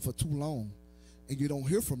alone for too long, and you don't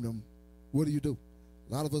hear from them. What do?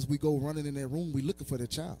 A lot of us, we go running in that room, we looking for the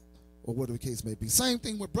child, or whatever the case may be. Same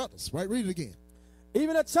thing with brothers, right? Read it again.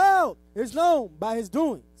 Even a child is known by his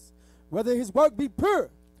doings, whether his work be pure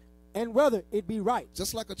and whether it be right.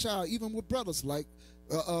 Just like a child, even with brothers, like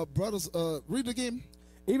read it again.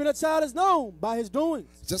 Even a child is known by his doings.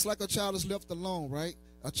 Just like a child is left alone, right?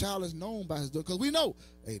 A child is known by his doings. Because we know,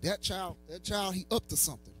 hey, that child, he up to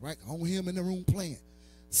something, right? I don't hear him in the room playing.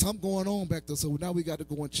 Something going on back there, so now we got to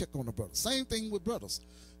go and check on the brothers. Same thing with brothers.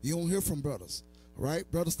 You don't hear from brothers, right?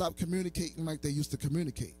 Brothers stop communicating like they used to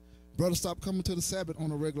communicate. Brothers stop coming to the Sabbath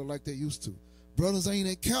on a regular like they used to. Brothers ain't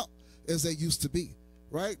in count as they used to be,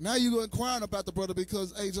 right? Now you're inquiring about the brother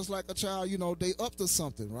because, hey, just like a child, you know, they up to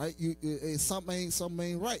something, right? Something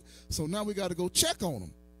ain't right. So now we got to go check on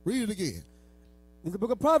them. Read it again. In the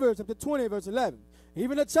book of Proverbs, chapter 20, verse 11.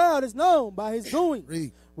 Even a child is known by his doings,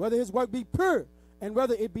 Read. Whether his work be pure and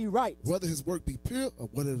whether it be right. Whether his work be pure or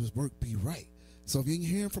whether his work be right. So if you ain't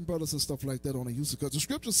hearing from brothers and stuff like that on the usage, because the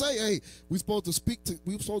scriptures say, hey, we're supposed to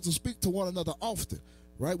speak to one another often,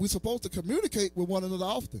 right? We're supposed to communicate with one another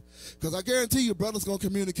often. Because I guarantee you, brothers gonna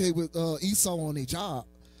communicate with Esau on their job,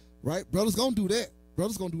 right? Brothers gonna do that.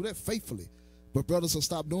 Brothers gonna do that faithfully. But brothers will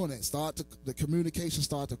stop doing that. The communication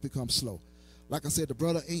start to become slow. Like I said,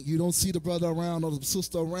 you don't see the brother around or the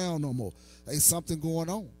sister around no more. There's something going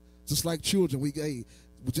on. Just like children,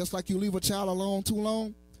 just like you leave a child alone too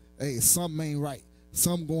long, something ain't right.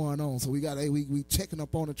 Something going on. So we we checking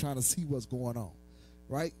up on it, trying to see what's going on.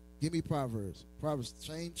 Right? Give me Proverbs. Proverbs,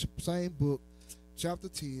 same book, chapter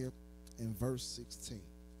 10 and verse 16.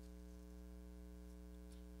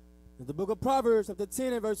 The book of Proverbs, chapter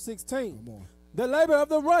 10 and verse 16. Come on. The labor of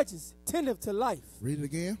the righteous tendeth to life. Read it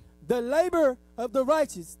again. The labor of the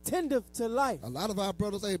righteous tendeth to life. A lot of our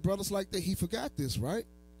brothers, brothers like that, he forgot this, right?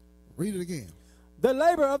 Read it again. The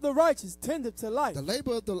labor of the righteous tendeth to life. The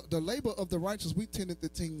labor of the righteous, we tended to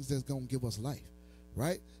things that's gonna give us life,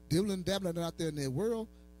 right? Dibbling, dabbling out there in that world,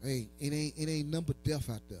 it ain't number death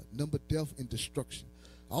out there. Number death and destruction.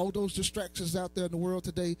 All those distractions out there in the world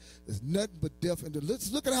today, there's nothing but death. And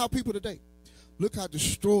let's look at how people today. Look how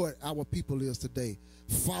destroyed our people is today,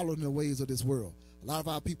 following the ways of this world. A lot of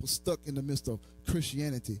our people stuck in the midst of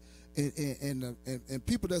Christianity, and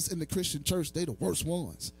people that's in the Christian church, they the worst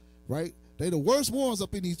ones, right? They the worst ones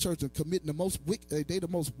up in these churches, committing the most wicked. They the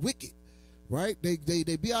most wicked, right? They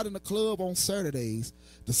be out in the club on Saturdays.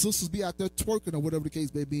 The sisters be out there twerking or whatever the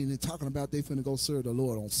case may be, and they're talking about they finna go serve the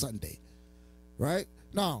Lord on Sunday, right?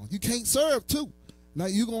 No, you can't serve two. Now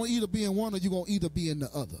you're gonna either be in one or you're gonna either be in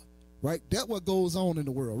the other, right? That's what goes on in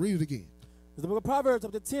the world. Read it again. The book of Proverbs,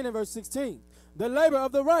 chapter 10 and verse 16. The labor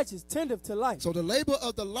of the righteous tendeth to life. So the labor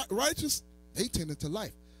of the righteous, they tend to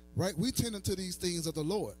life, right? We tend to these things of the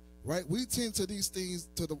Lord, right? We tend to these things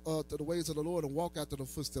to the ways of the Lord and walk after the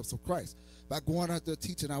footsteps of Christ by going out there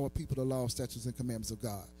teaching our people the law, statutes, and commandments of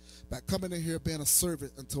God, by coming in here being a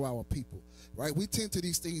servant unto our people, right? We tend to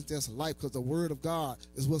these things that's life because the word of God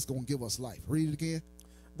is what's going to give us life. Read it again.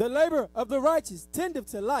 The labor of the righteous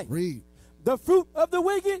tendeth to life. Read. The fruit of the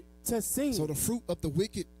wicked to sin. So the fruit of the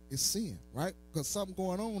wicked is sin, right? Because something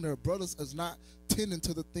going on there. Brothers is not tending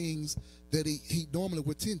to the things that he normally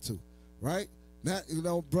would tend to, right?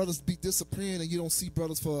 Now, brothers be disappearing and you don't see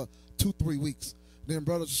brothers for 2-3 weeks. Then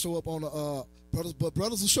brothers show up on brothers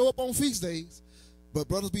will show up on feast days, but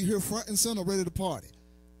brothers be here front and center ready to party,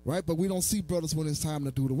 right? But we don't see brothers when it's time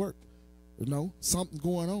to do the work. Something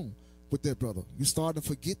going on with that brother. You start to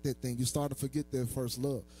forget that thing. You start to forget their first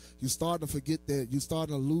love. You start to forget that. You start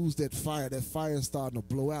to lose that fire. That fire is starting to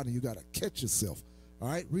blow out, and you got to catch yourself. All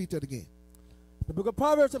right, read that again. The book of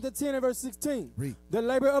Proverbs, chapter 10 and verse 16. Read. The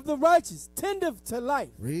labor of the righteous tendeth to life.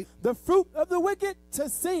 Read. The fruit of the wicked to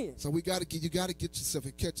sin. So you got to get yourself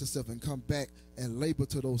and catch yourself and come back and labor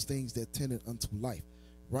to those things that tended unto life,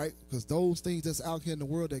 right? Because those things that's out here in the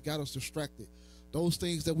world that got us distracted, those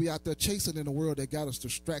things that we out there chasing in the world that got us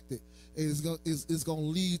distracted, is going to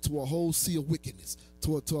lead to a whole sea of wickedness,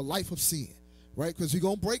 to a life of sin, right? Because you're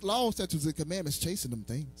going to break laws, statutes, and commandments chasing them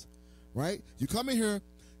things, right? You come in here,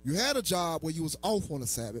 you had a job where you was off on the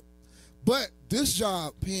Sabbath, but this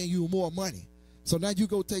job paying you more money. So now you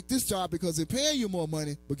go take this job because they're paying you more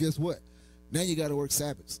money, but guess what? Now you got to work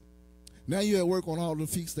Sabbaths. Now you're at work on all the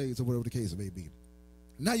feast days or whatever the case may be.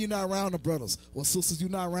 Now you're not around the brothers or sisters. You're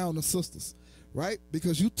not around the sisters, right?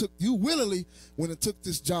 Because you willingly went and took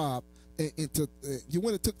this job you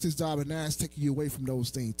went and took this job, and now it's taking you away from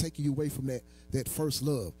those things, taking you away from that first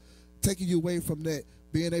love, taking you away from that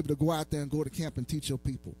being able to go out there and go to camp and teach your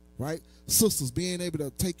people, right? Sisters being able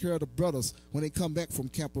to take care of the brothers when they come back from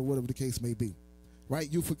camp or whatever the case may be, right?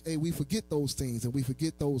 We forget those things and we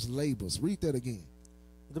forget those labors. Read that again.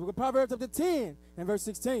 The book of Proverbs, chapter 10 and verse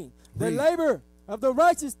 16. The Read. labor of the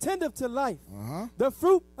righteous tendeth to life. The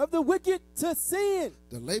fruit of the wicked to sin.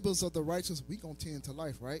 The labors of the righteous, we gonna tend to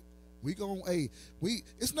life, right?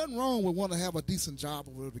 It's nothing wrong with wanting to have a decent job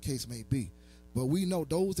or whatever the case may be. But we know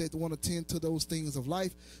those that want to tend to those things of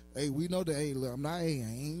life, we know that, look, I'm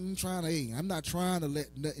not trying to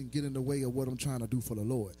let nothing get in the way of what I'm trying to do for the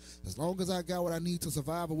Lord. As long as I got what I need to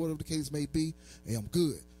survive or whatever the case may be, I'm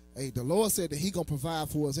good. The Lord said that he going to provide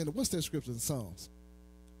for us. What's that scripture in Psalms?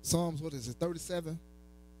 Psalms, what is it, 37?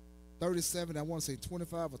 37, I want to say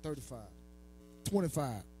 25 or 35.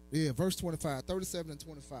 25. Yeah, verse 25, 37 and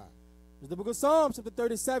 25. It's the book of Psalms, chapter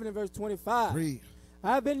 37 and verse 25. Read.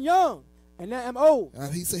 I have been young, and now am old.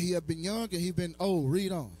 He said he have been young and he been old.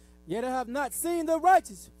 Read on. Yet I have not seen the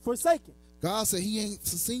righteous forsaken. God said he ain't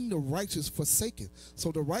seen the righteous forsaken.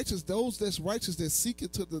 So the righteous, those that's righteous, that seek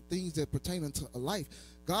into the things that pertain unto life,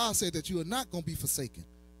 God said that you are not going to be forsaken,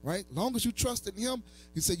 right? Long as you trust in him,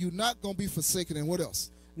 he said you're not going to be forsaken. And what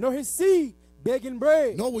else? Nor his seed begging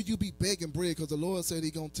bread. Nor will you be begging bread, because the Lord said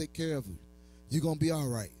he's going to take care of you. You're going to be all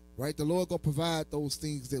right, right? The Lord going to provide those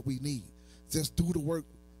things that we need. Just do the work,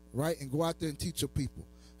 right? And go out there and teach your people.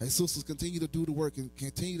 And sisters, continue to do the work and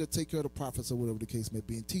continue to take care of the prophets or whatever the case may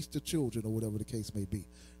be, and teach the children or whatever the case may be,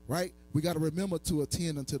 right? We got to remember to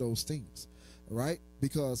attend unto those things. right?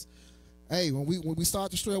 Because hey, when we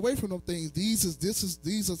start to stray away from them things,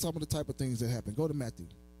 these are some of the type of things that happen. Go to Matthew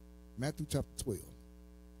chapter 12.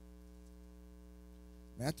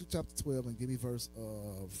 Matthew chapter 12 and give me verse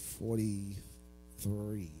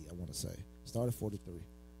 43. I want to say start at 43.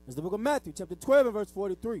 It's the book of Matthew, chapter 12 and verse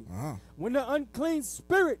 43. When the unclean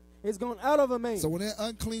spirit is gone out of a man. So when that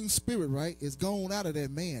unclean spirit, right, is gone out of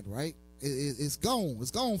that man, right, it's gone.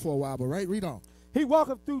 It's gone for a while, but right, read on. He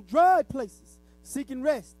walketh through dry places, seeking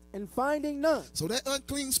rest and finding none. So that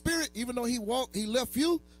unclean spirit, even though he left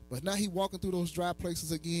you, but now he walking through those dry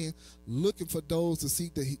places again, looking for those to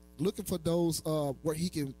seek looking for those where he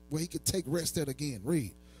can take rest at again.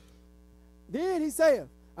 Read. Then he saith,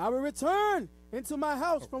 I will return into my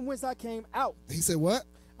house from whence I came out. He said what?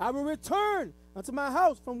 I will return unto my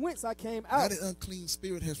house from whence I came out. Now the unclean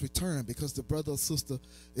spirit has returned because the brother or sister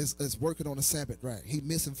is working on the Sabbath, right? He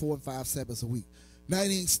missing 4 and 5 Sabbaths a week. Now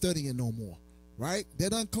he ain't studying no more, right?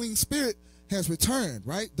 That unclean spirit has returned,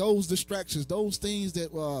 right? Those distractions, those things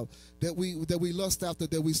that we lust after,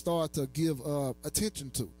 that we start to give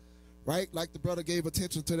attention to, right? Like the brother gave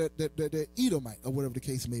attention to that Edomite or whatever the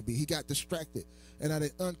case may be. He got distracted, and now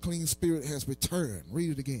the unclean spirit has returned.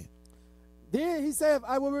 Read it again. Then he said,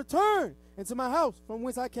 I will return into my house from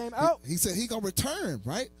whence I came out. He said he gonna return,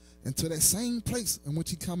 right, into that same place in which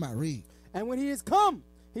he come out. Read. And when he is come,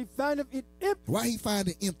 he findeth it empty. Why he find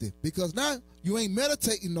it empty? Because now you ain't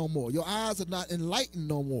meditating no more. Your eyes are not enlightened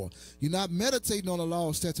no more. You're not meditating on the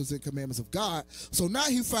law, statutes, and commandments of God. So now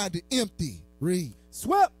he find it empty. Read.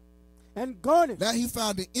 Swept and garnished. Now he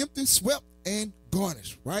found it empty, swept, and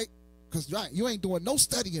garnished, right? Because right, you ain't doing no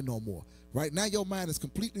studying no more. Right now your mind is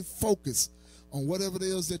completely focused on whatever it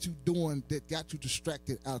is that you're doing that got you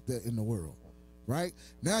distracted out there in the world. Right?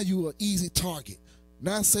 Now you an easy target.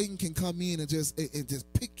 Now Satan can come in and just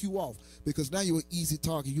pick you off because now you're an easy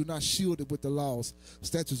target. You're not shielded with the laws,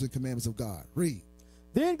 statutes, and commandments of God. Read.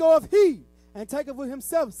 Then goeth he and taketh with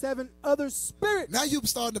himself 7 other spirits. Now you're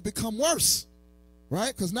starting to become worse,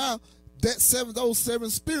 right? Because now those 7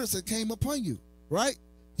 spirits that came upon you, right?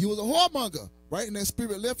 You was a whoremonger, right? And that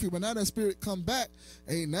spirit left you, but now that spirit come back.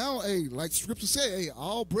 Hey, now, hey, like Scripture say, hey,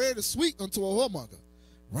 all bread is sweet unto a whoremonger,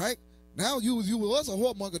 right? Now you was a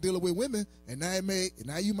whoremonger dealing with women, and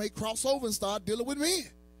now you may cross over and start dealing with men,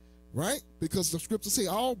 right? Because the Scripture say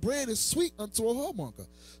all bread is sweet unto a whoremonger.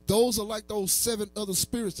 Those are like those 7 other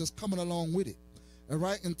spirits that's coming along with it, all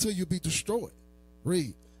right? Until you be destroyed.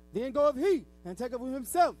 Read. Then goeth he and taketh with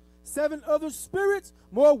himself 7 other spirits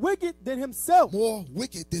more wicked than himself. More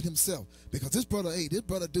wicked than himself. Because this brother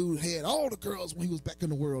dude had all the girls when he was back in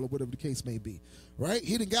the world or whatever the case may be. Right?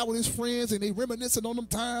 He done got with his friends and they reminiscing on them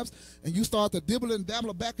times, and you start to dibble and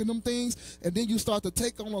dabble back in them things, and then you start to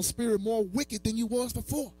take on a spirit more wicked than you was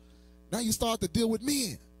before. Now you start to deal with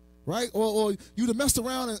men. Right? Or you done messed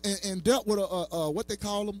around and dealt with what they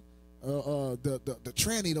call them, the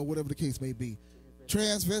tranny or whatever the case may be.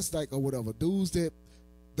 Transvestite or whatever. Dudes that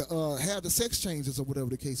have the sex changes or whatever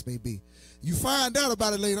the case may be. You find out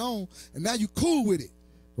about it later on, and now you cool with it,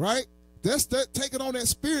 right? That's that taking on that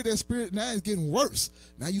spirit now is getting worse.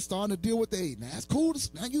 Now you starting to deal with now it's cool.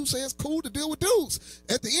 Now you say it's cool to deal with dudes.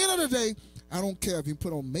 At the end of the day, I don't care if you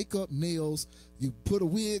put on makeup, nails, you put a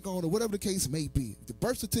wig on, or whatever the case may be. The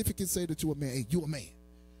birth certificate say that you're a man. Hey, you a man.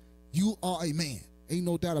 You are a man. Ain't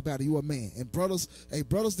no doubt about it. You a man. And brothers, you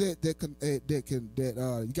got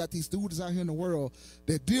these students out here in the world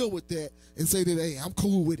that deal with that and say that, hey, I'm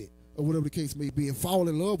cool with it, or whatever the case may be, and fall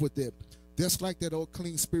in love with that. That's like that old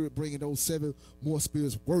clean spirit bringing those 7 more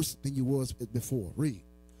spirits worse than you was before. Read.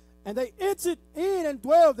 And they entered in and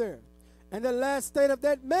dwelled there. And the last state of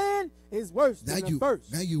that man is worse than the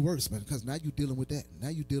first. Now you worse, man, because now you dealing with that. Now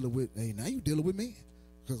you dealing with men.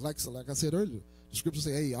 Because like I said earlier, the Scripture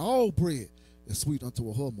say, hey, all bread is sweet unto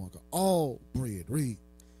a whoremonger. All bread. Read.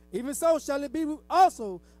 Even so shall it be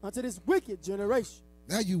also unto this wicked generation.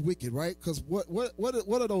 Now you wicked, right? Because what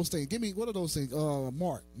are those things? Give me, what are those things?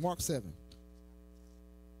 Mark 7.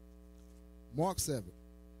 Mark 7.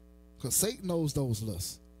 Because Satan knows those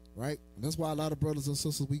lusts, right? And that's why a lot of brothers and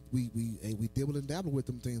sisters, we dibble and dabble with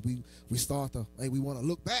them things. We start to, we want to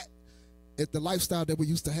look back at the lifestyle that we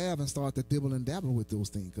used to have and start to dibble and dabble with those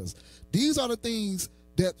things. Because these are the things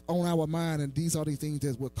that on our mind, and these are the things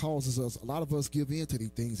that's what causes us, a lot of us give in to these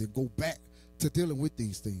things and go back to dealing with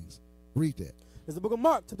these things. Read that. It's the book of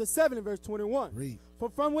Mark, chapter 7, and verse 21. Read. For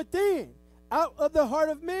from within, out of the heart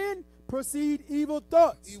of men, proceed evil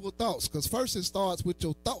thoughts. Evil thoughts, because first it starts with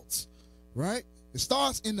your thoughts, right? It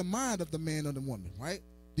starts in the mind of the man or the woman, right?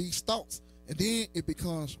 These thoughts, and then it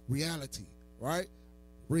becomes reality, right?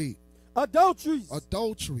 Read. Adulteries.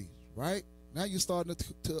 Adultery, right? Now you're starting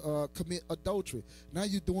to commit adultery. Now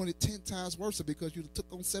you're doing it 10 times worse because you took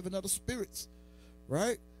on 7 other spirits,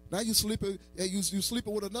 right? Now you sleeping, you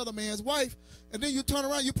sleeping with another man's wife, and then you turn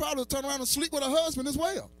around. You probably turn around and sleep with a husband as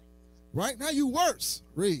well, right? Now you worse.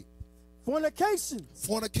 Read.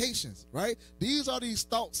 Fornications, right? These are these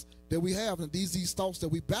thoughts that we have, and these thoughts that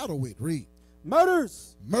we battle with. Read. Murdering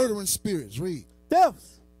spirits. Read.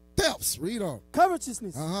 Thefts. Read on.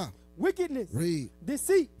 Covetousness. Wickedness. Read.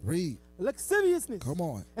 Deceit. Read. Lasciviousness. Come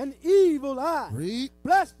on. An evil eye. Read.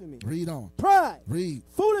 Blasphemy. Read on. Pride. Read.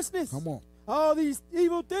 Foolishness. Come on. All these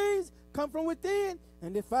evil things come from within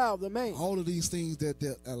and defile the man. All of these things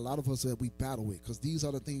that a lot of us that we battle with, because these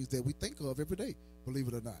are the things that we think of every day, believe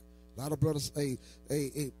it or not. A lot of brothers, a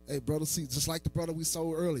brother see, just like the brother we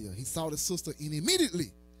saw earlier, he saw his sister, and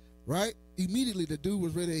immediately, right? Immediately the dude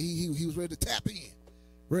was ready, he was ready to tap in,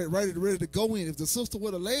 ready to go in. If the sister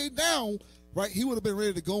would have laid down, right, he would have been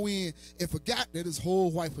ready to go in and forgot that his whole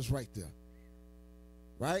wife was right there.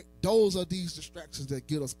 Right? Those are these distractions that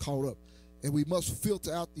get us caught up. And we must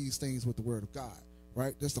filter out these things with the word of God.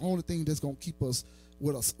 Right? That's the only thing that's going to keep us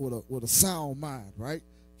with a sound mind. Right?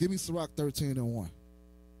 Give me Sirach 13:1.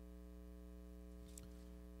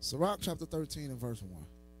 Sirach chapter 13 and verse 1.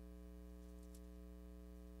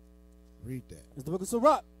 Read that. It's the book of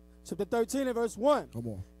Sirach, chapter 13 and verse 1. Come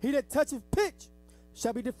on. He that toucheth pitch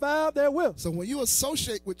shall be defiled therewith. So when you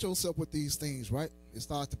associate with yourself with these things, right, it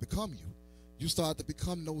starts to become you. You start to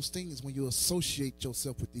become those things when you associate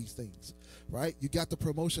yourself with these things, right? You got the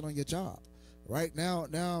promotion on your job, right? Now,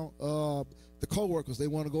 the co-workers, they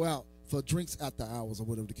want to go out for drinks after hours or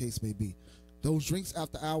whatever the case may be. Those drinks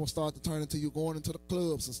after hours start to turn into you going into the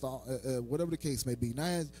clubs and start, whatever the case may be.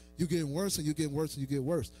 Now you're getting worse and you're getting worse and you get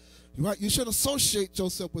worse. Right? You should associate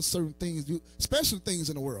yourself with certain things, especially things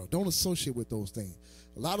in the world. Don't associate with those things.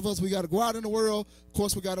 A lot of us, we got to go out in the world. Of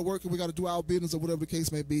course, we got to work and we got to do our business or whatever the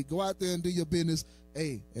case may be. Go out there and do your business,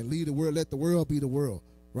 and lead the world. Let the world be the world.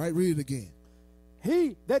 Right? Read it again.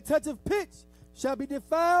 He that toucheth pitch shall be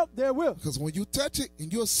defiled therewith. Because when you touch it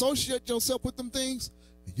and you associate yourself with them things,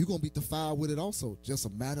 you're going to be defiled with it also. Just a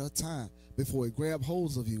matter of time before it grab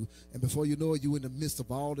holds of you, and before you know it, you're in the midst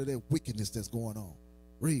of all of that wickedness that's going on.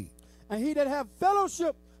 Read. And he that have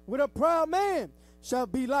fellowship with a proud man shall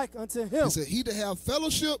be like unto him. He said, he that have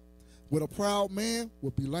fellowship with a proud man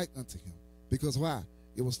will be like unto him. Because why?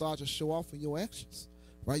 It will start to show off in your actions.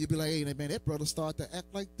 Right? You'll be like, hey, man, that brother started to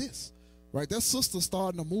act like this. Right? That sister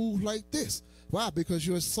starting to move like this. Why? Because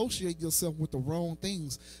you associate yourself with the wrong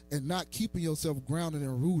things and not keeping yourself grounded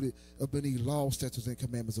and rooted up in the laws, statutes, and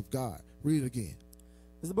commandments of God. Read it again.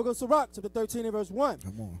 It's the book of Sirach, chapter 13 and verse 1.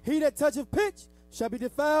 Come on. He that toucheth pitch shall be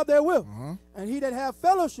defiled therewith. And he that have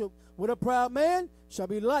fellowship with a proud man shall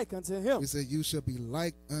be like unto him. He said, you shall be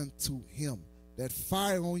like unto him. That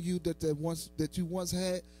fire on you that you once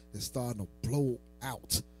had is starting to blow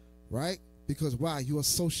out. Right? Because why? You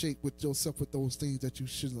associate with yourself with those things that you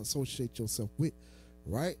shouldn't associate yourself with.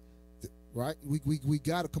 Right? Right? We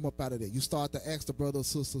got to come up out of that. You start to ask the brothers,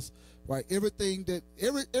 sisters, right? Everything the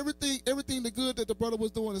good that the brother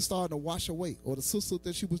was doing is starting to wash away, or the sister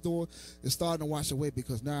that she was doing is starting to wash away,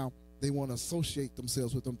 because now they want to associate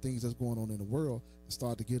themselves with them things that's going on in the world and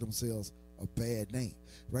start to give themselves a bad name.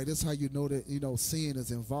 Right? That's how you know that, sin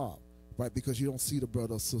is involved, right? Because you don't see the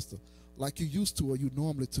brother or sister like you used to or you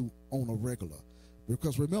normally to on a regular.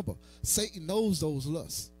 Because remember, Satan knows those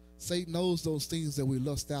lusts. Satan knows those things that we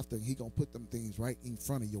lust after, and he going to put them things right in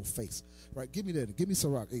front of your face. Right? Give me that. Give me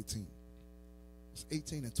Sirach 18. It's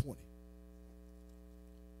 18 and 20.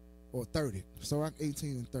 Or 30. Sirach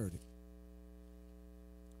 18 and 30.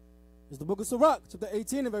 It's the book of Sirach, chapter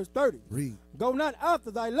 18 and verse 30. Read. Go not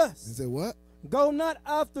after thy lust. He said what? Go not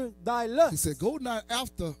after thy lust. He said, go not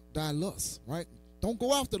after thy lust. Right? Don't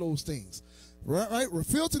go after those things. Right?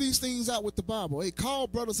 Filter these things out with the Bible. Hey, call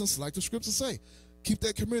brothers and sisters, like the scriptures say. Keep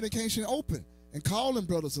that communication open and call them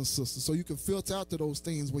brothers and sisters so you can filter out to those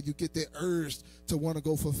things where you get that urge to want to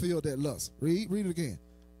go fulfill that lust. Read it again.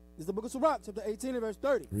 It's the book of Sirach, chapter 18 and verse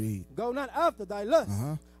 30. Read. Go not after thy lust,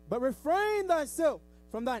 but refrain thyself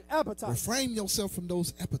from thine appetite. Refrain yourself from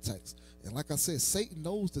those appetites. And like I said, Satan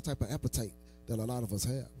knows the type of appetite that a lot of us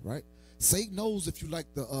have, right? Satan knows if you like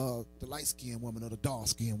the light-skinned woman or the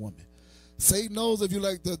dark-skinned woman. Satan knows if you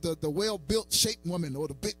like the well-built, shaped woman or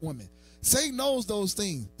the big woman. Satan knows those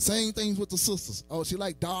things. Same things with the sisters. Oh, she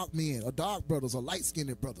like dark men or dark brothers or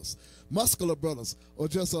light-skinned brothers, muscular brothers, or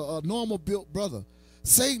just a normal built brother.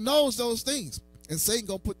 Satan knows those things. And Satan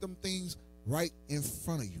gonna put them things right in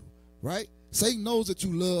front of you. Right? Satan knows that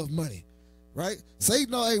you love money. Right?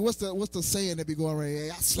 Satan knows, hey, what's the saying that be going around?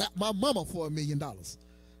 Hey, I slapped my mama for $1 million.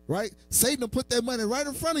 right? Satan will put that money right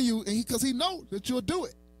in front of you, and because he knows that you'll do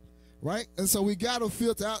it, right? And so we got to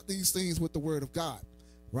filter out these things with the word of God,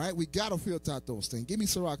 right? We got to filter out those things. Give me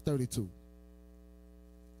Sirach 32.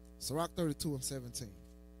 Sirach 32 and 17.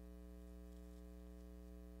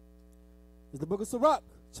 It's the book of Sirach,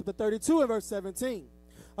 chapter 32 and verse 17.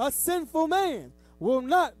 A sinful man will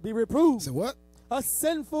not be reproved. Say what? A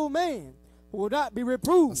sinful man will not be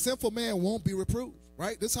reproved. A sinful man won't be reproved,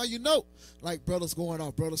 right? That's how you know. Like brothers going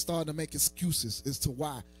off, brothers starting to make excuses as to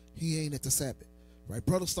why he ain't at the Sabbath, right?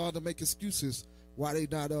 Brothers starting to make excuses why they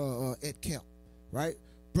not at camp, right?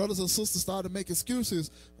 Brothers and sisters starting to make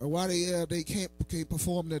excuses why they can't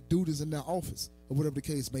perform their duties in their office or whatever the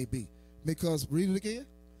case may be. Because, read it again.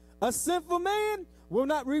 A sinful man will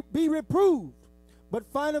not be reproved, but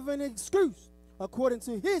findeth an excuse according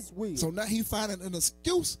to his will. So now he finding an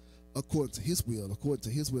excuse according to his will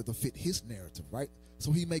to fit his narrative, right?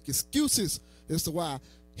 So he make excuses as to why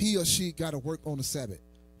he or she got to work on the Sabbath,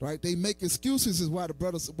 right? They make excuses as why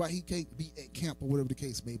he can't be at camp or whatever the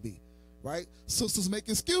case may be, right? Sisters make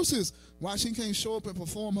excuses why she can't show up and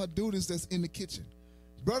perform her duties that's in the kitchen.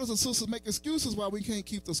 Brothers and sisters make excuses why we can't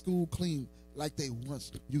keep the school clean like they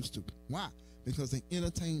once used to. Why? Because they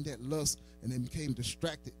entertained that lust and they became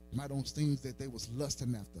distracted by those things that they was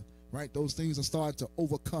lusting after, right? Those things are starting to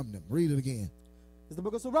overcome them. Read it again. It's the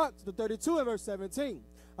book of Sirach, the 32 and verse 17.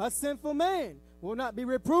 A sinful man will not be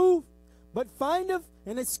reproved, but findeth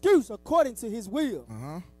an excuse according to his will.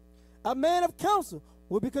 A man of counsel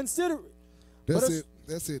will be considerate. That's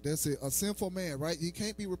it. A sinful man, right? He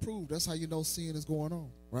can't be reproved. That's how you know sin is going on,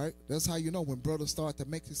 right? That's how you know when brothers start to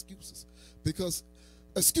make excuses. Because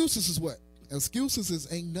excuses is what?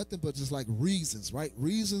 Excuses ain't nothing but just like reasons, right?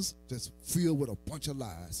 Reasons just filled with a bunch of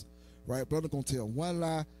lies, right? Brother gonna tell one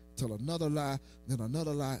lie, tell another lie, then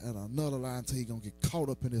another lie, and another lie until he gonna get caught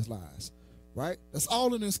up in his lies, right? That's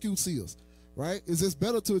all an excuse is, right? It's just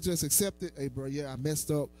better to just accept it. Hey, bro, yeah, I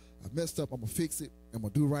messed up. I'm gonna fix it. I'm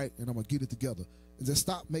gonna do right, and I'm gonna get it together. And just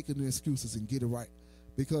stop making the excuses and get it right.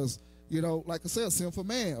 Because, you know, like I said, a sinful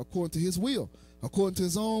man, according to his will, according to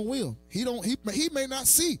his own will, he may not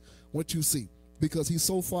see what you see because he's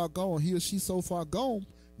so far gone, he or she's so far gone,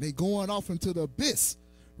 they going off into the abyss,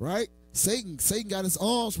 right? Satan got his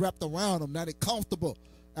arms wrapped around them. Now they comfortable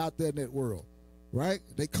out there in that world, right?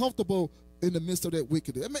 They comfortable in the midst of that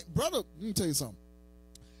wickedness. I mean, brother, let me tell you something.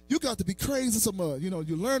 You got to be crazy some you know,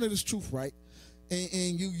 you're learning this truth, right?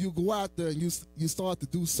 And you go out there and you start to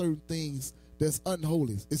do certain things that's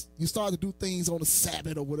unholy. You start to do things on the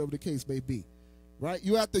Sabbath or whatever the case may be, right?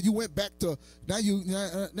 You out there, you went back to now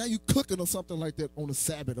you cooking or something like that on the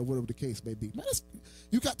Sabbath or whatever the case may be. Man,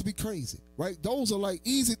 you got to be crazy, right? Those are like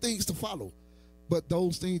easy things to follow, but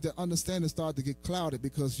those things that understanding start to get clouded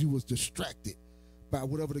because you was distracted by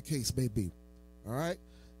whatever the case may be. All right,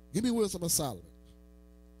 give me Wisdom of Solomon.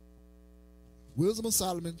 Wisdom of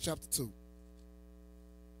Solomon, chapter 2.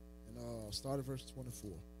 And start at verse 24.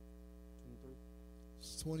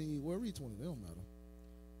 20, well, read 20, they don't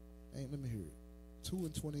matter. Let me hear it. 2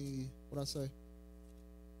 and 20, what I say?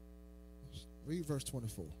 Read verse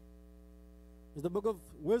 24. It's the book of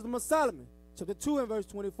Wisdom of Solomon, chapter 2 and verse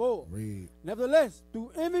 24. Read. Nevertheless,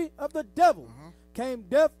 through envy of the devil came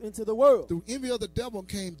death into the world. Through envy of the devil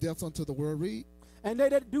came death unto the world. Read. And they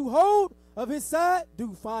that do hold of his side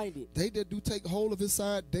do find it. They that do take hold of his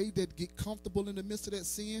side, they that get comfortable in the midst of that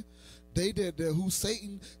sin, they that who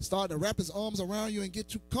Satan started to wrap his arms around you and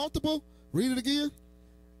get you comfortable. Read it again.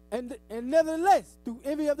 And nevertheless, through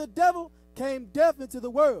envy of the devil came death into the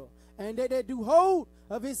world. And they that do hold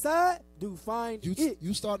of his side do find it.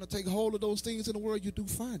 You starting to take hold of those things in the world, you do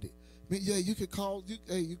find it. I mean, yeah, you could call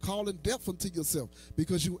you calling death unto yourself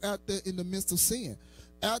because you out there in the midst of sin,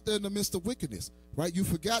 out there in the midst of wickedness, right? You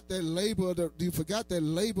forgot that labor.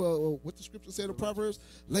 Or what the scripture said in Proverbs,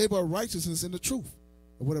 labor of righteousness in the truth,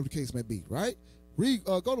 or whatever the case may be, right? Read.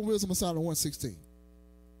 Go to Wisdom of Solomon 1:16.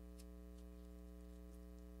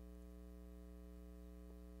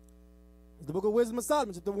 The book of Wisdom of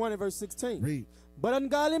Solomon, chapter 1 and verse 16. Read. But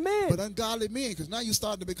ungodly men. But ungodly men, because now you're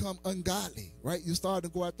starting to become ungodly, right? You're starting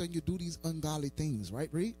to go out there and you do these ungodly things, right?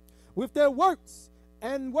 Read. With their works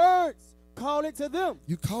and words call it to them.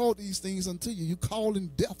 You call these things unto you. You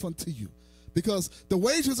calling death unto you. Because the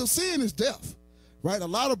wages of sin is death, right? A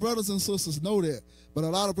lot of brothers and sisters know that. But a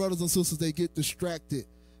lot of brothers and sisters, they get distracted,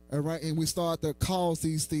 all right? And we start to cause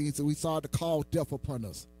these things and we start to call death upon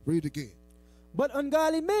us. Read again. But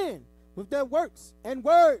ungodly men with their works and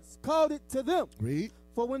words called it to them. Read.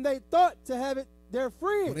 For when they thought to have it their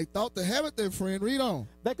friend. When they thought to have it their friend, read on.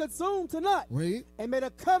 They consumed to naught. Read. And made a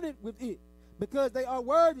covenant with it. because they are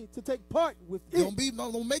worthy to take part with it.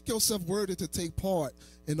 Don't make yourself worthy to take part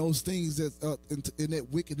in those things that in that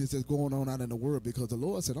wickedness that's going on out in the world, because the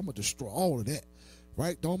Lord said, I'm going to destroy all of that.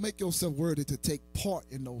 Right? Don't make yourself worthy to take part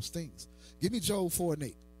in those things. Give me Job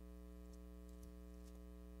 4:8.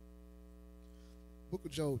 Book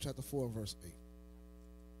of Job, chapter 4, verse 8.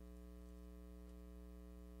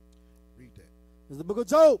 Read that. It's the book of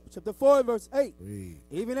Job, chapter 4, verse 8. Read.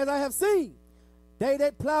 Even as I have seen, they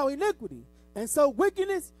that plow iniquity, and sow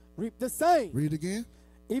wickedness, reap the same. Read again.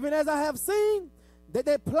 Even as I have seen, that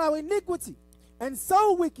they plow iniquity, and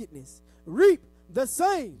sow wickedness, reap the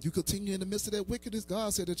same. You continue in the midst of that wickedness,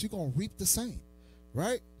 God said that you're going to reap the same.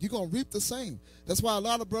 Right? You're going to reap the same. That's why a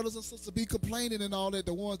lot of brothers and sisters be complaining and all that,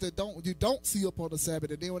 the ones that you don't see up on the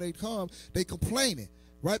Sabbath, and then when they come, they complaining.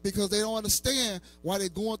 Right? Because they don't understand why they're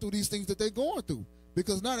going through these things that they're going through.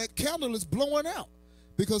 Because now that candle is blowing out.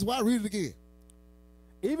 Because why? Read it again.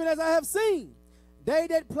 Even as I have seen, they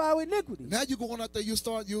that plow iniquity. Now you're going out there,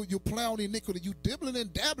 you're plowing iniquity, you dibbling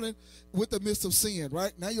and dabbling with the midst of sin,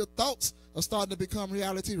 right? Now your thoughts are starting to become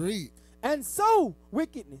reality. Read. And sow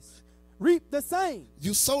wickedness, reap the same.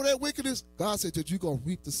 You sow that wickedness, God said that you're going to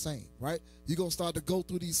reap the same, right? You're going to start to go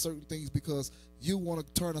through these certain things because you want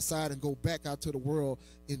to turn aside and go back out to the world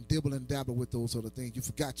and dibble and dabble with those other things. You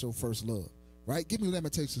forgot your first love, right? Give me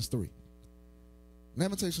Lamentations 3.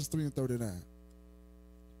 Lamentations 3:39.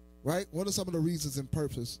 Right? What are some of the reasons and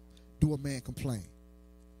purpose do a man complain?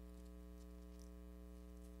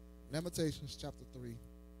 Lamentations chapter 3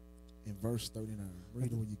 and verse 39.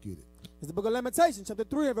 Read it when you get it. It's the book of Lamentations chapter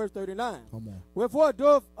 3 and verse 39. Come on. Wherefore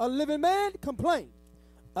doth a living man complain,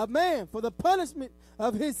 a man for the punishment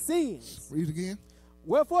of his sins. Read again.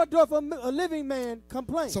 Wherefore doth a living man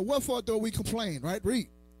complain. So wherefore do we complain, right? Read.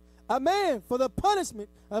 A man for the punishment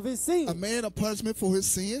of his sins. A man a punishment for his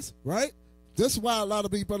sins, right? This is why a lot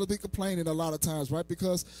of these brothers be complaining a lot of times, right?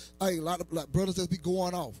 Because a lot of brothers just be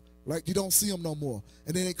going off. Like you don't see them no more.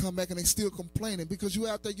 And then they come back and they still complaining because you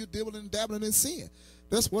out there, you dibbling and dabbling in sin.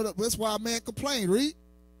 That's why a man complain. Read.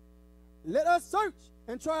 Let us search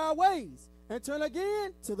and try our ways and turn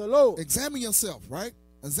again to the Lord. Examine yourself, right?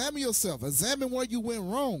 Examine yourself. Examine where you went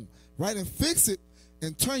wrong, right? And fix it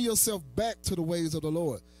and turn yourself back to the ways of the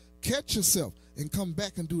Lord. Catch yourself and come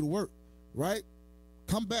back and do the work, right?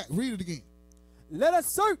 Come back. Read it again. Let us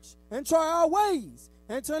search and try our ways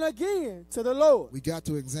and turn again to the Lord. We got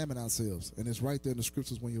to examine ourselves. And it's right there in the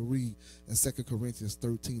scriptures when you read in 2 Corinthians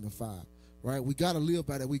 13 and 5. Right? We got to live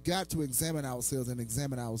by that. We got to examine ourselves and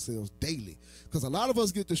examine ourselves daily. Because a lot of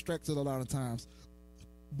us get distracted a lot of times.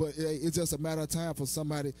 But it's just a matter of time for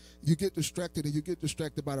somebody. You get distracted and you get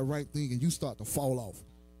distracted by the right thing and you start to fall off.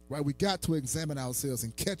 Right? We got to examine ourselves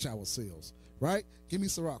and catch ourselves. Right? Give me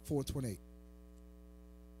Sirach 4:28.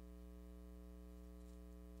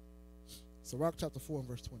 Sirach chapter 4 and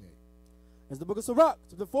verse 28. It's the book of Sirach,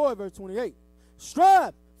 chapter 4 and verse 28.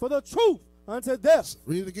 Strive for the truth unto death.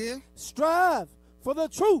 Read it again. Strive for the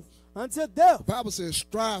truth unto death. The Bible says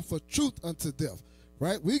strive for truth unto death.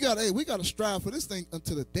 Right? We got to strive for this thing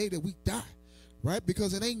until the day that we die. Right?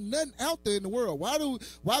 Because it ain't nothing out there in the world. Why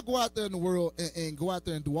go out there in the world and go out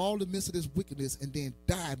there and do all the midst of this wickedness and then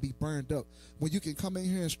die and be burned up when you can come in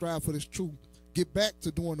here and strive for this truth, get back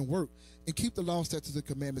to doing the work, and keep the law, statutes, and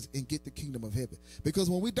commandments, and get the kingdom of heaven. Because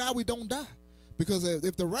when we die, we don't die. Because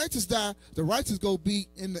if the righteous die, the righteous go be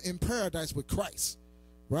in paradise with Christ.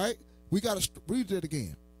 Right? We got to read it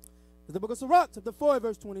again. The book of Sirach, chapter 4,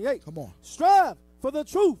 verse 28. Come on. Strive for the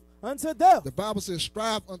truth unto death. The Bible says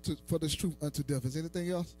strive for this truth unto death. Is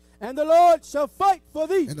anything else? And the Lord shall fight for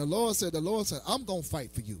thee. And the Lord said, I'm going to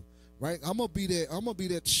fight for you. Right? I'm going to be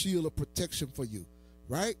that shield of protection for you.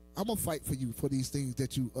 Right? I'm going to fight for you for these things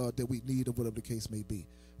that we need or whatever the case may be.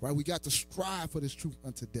 Right? We got to strive for this truth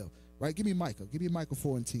unto death. Right? Give me Micah. Give me Micah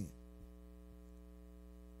 4 and 10.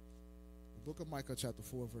 The book of Micah chapter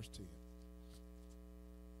 4 verse 10.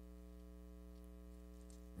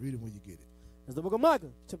 Read it when you get it. It's the book of Micah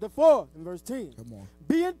chapter 4 and verse 10. Come on.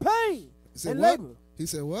 Be in pain and what? labor. He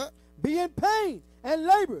said what? Be in pain and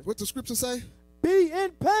labor. What the scripture say? Be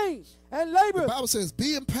in pain and labor. The Bible says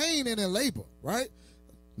be in pain and in labor. Right?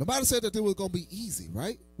 Nobody said that it was going to be easy,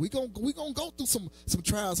 right? We're gonna go through some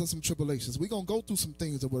trials and some tribulations. We're going to go through some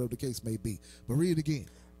things or whatever the case may be. But read it again.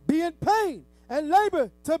 Be in pain and labor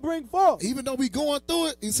to bring forth. Even though we going through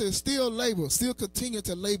it, he says still labor, still continue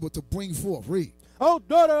to labor to bring forth. Read. O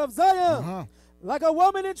daughter of Zion, like a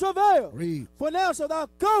woman in travail. Read. For now shalt thou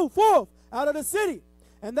go forth out of the city,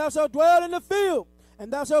 and thou shalt dwell in the field,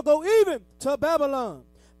 and thou shalt go even to Babylon.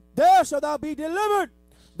 There shalt thou be delivered.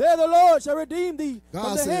 There the Lord shall redeem thee God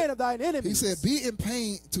from the said, hand of thine enemies. He said, be in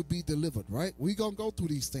pain to be delivered, right? We're going to go through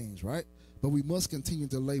these things, right? But we must continue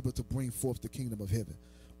to labor to bring forth the kingdom of heaven.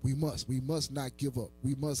 We must not give up.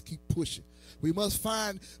 We must keep pushing. We must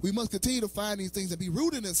continue to find these things and be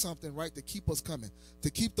rooted in something, right, to keep us coming, to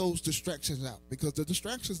keep those distractions out. Because the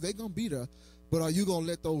distractions, they're going to be there, but are you going to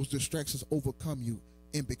let those distractions overcome you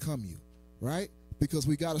and become you, right? Because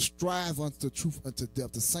we got to strive unto the truth, unto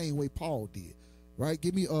death, the same way Paul did, right?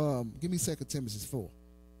 Give me 2 Timothy 4.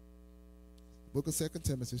 Book of 2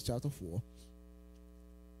 Timothy, chapter 4.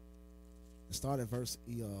 Start at verse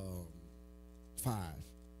 5.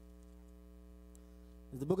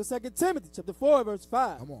 It's the book of 2 Timothy, chapter 4, verse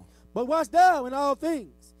 5. Come on. But watch thou in all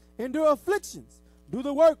things, endure afflictions, do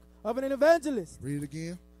the work of an evangelist. Read it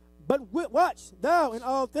again. But watch thou in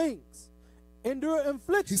all things, endure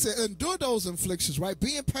afflictions. He said, endure those afflictions, right?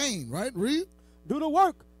 Be in pain, right? Read. Do the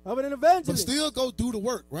work of an evangelist. But still go do the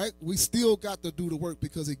work, right? We still got to do the work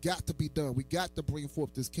because it got to be done. We got to bring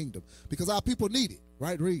forth this kingdom because our people need it,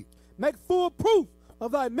 right? Read. Make full proof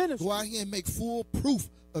of thy ministry. Go out here and make full proof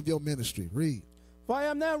of your ministry. Read. For I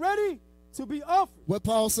am now ready to be offered. What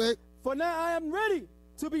Paul said? For now I am ready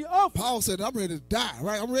to be offered. Paul said, I'm ready to die,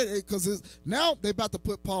 right? I'm ready because now they're about to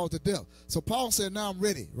put Paul to death. So Paul said, now I'm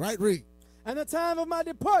ready, right? Read. And the time of my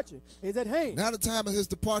departure is at hand. Now the time of his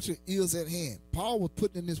departure is at hand. Paul was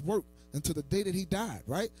putting in his work until the day that he died,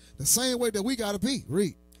 right? The same way that we got to be.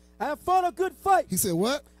 Read. I have fought a good fight. He said,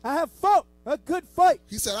 what? I have fought a good fight.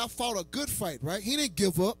 He said, I fought a good fight, right? He didn't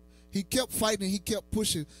give up. He kept fighting and he kept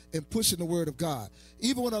pushing and pushing the word of God.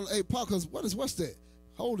 Even when, hey, Paul, because what's that?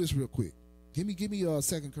 Hold this real quick. Give me 2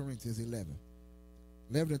 Corinthians 11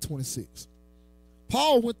 and 26.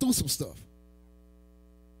 Paul went through some stuff.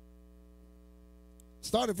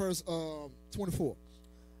 Start at verse 24.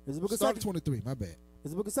 Start at 23, my bad.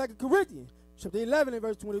 It's the book of 2 Corinthians, chapter 11 and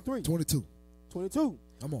verse 23. 22. 22.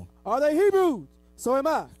 Come on. Are they Hebrews? So am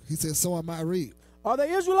I. He said, so am I. Read. Are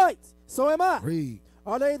they Israelites? So am I. Read.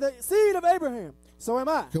 Are they the seed of Abraham? So am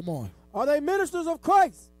I. Come on. Are they ministers of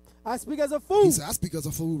Christ? I speak as a fool. He said, I speak as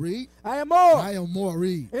a fool. Read. I am more. I am more.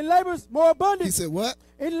 Read. In labors more abundant. He said, what?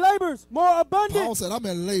 In labors more abundant. Paul said, I'm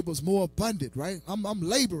in labors more abundant, right? I'm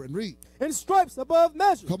laboring. Read. In stripes above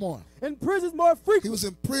measure. Come on. In prisons more frequent. He was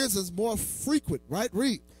in prisons more frequent, right?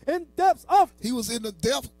 Read. In depths often. He was in the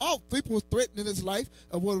depth of people was threatening his life,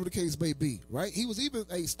 or whatever the case may be, right? He was even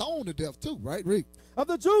stoned to death too, right? Read. Of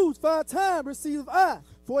the Jews 5 times received I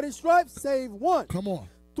 40 stripes save one. Come on.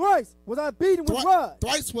 Thrice was I beaten with rods.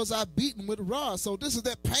 Thrice was I beaten with rods. So this is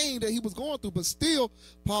that pain that he was going through, but still,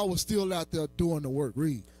 Paul was still out there doing the work.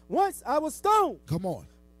 Read. Once I was stoned. Come on.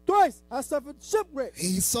 Thrice I suffered shipwreck. And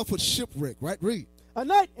he suffered shipwreck, right? Read. A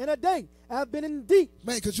night and a day I have been in the deep.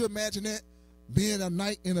 Man, could you imagine that? Being a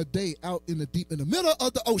night and a day out in the deep, in the middle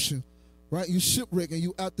of the ocean, right? You shipwreck and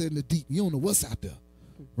you out there in the deep. You don't know what's out there,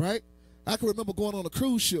 right? I can remember going on a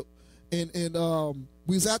cruise ship, and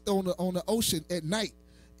we was out there on the ocean at night,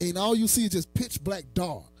 and all you see is just pitch black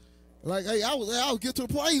dark. Like, hey, I was get to the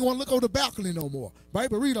point I didn't want to look over the balcony no more, right?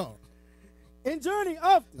 But read on. In journey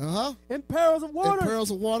often. In perils of waters. In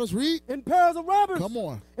perils of waters. Read. In perils of robbers. Come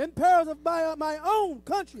on. In perils of my own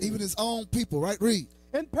country. Even his own people, right? Read.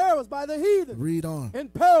 In perils by the heathen. Read on. In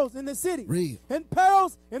perils in the city. Read. In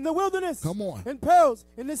perils in the wilderness. Come on. In perils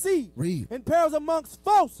in the sea. Read. In perils amongst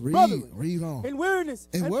false brethren. Read on. In weariness.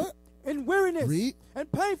 In what? In weariness. Read.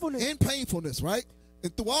 And painfulness. In painfulness, right?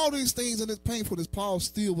 And through all these things in this painfulness, Paul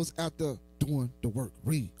still was out there doing the work.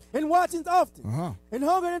 Read. In watchings often. In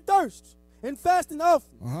hunger and thirst. In fasting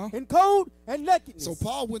often. In cold and nakedness. So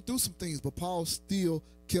Paul went through some things, but Paul still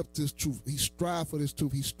kept his truth. He strived for this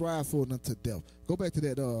truth. He strived for it unto death. Go back to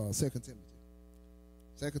that 2 Timothy.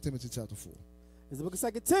 2 Timothy chapter 4. It's the book of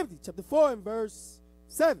 2 Timothy chapter 4 and verse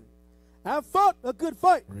 7. I have fought a good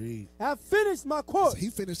fight. Read. I have finished my course. So he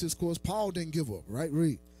finished his course. Paul didn't give up, right?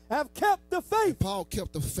 Read. I have kept the faith. And Paul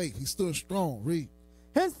kept the faith. He stood strong. Read.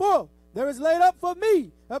 Henceforth, there is laid up for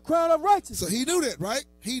me a crown of righteousness. So he knew that, right?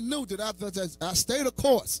 He knew that I stayed the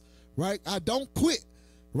course, right? I don't quit,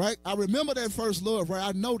 right? I remember that first love, right?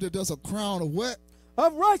 I know that there's a crown of what?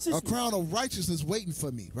 Of righteousness. A crown of righteousness waiting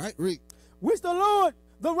for me, right? Read. Which the Lord,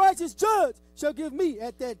 the righteous judge, shall give me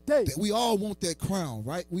at that day. We all want that crown,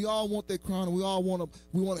 right? We all want that crown, and we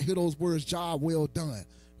want to hear those words, job well done,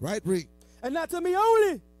 right? Read. And not to me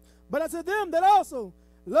only, but unto them that also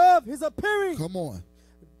love his appearing. Come on.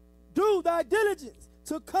 Do thy diligence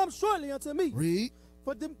to come shortly unto me. Read.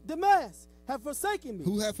 For Demas have forsaken me.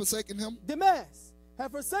 Who have forsaken him? Demas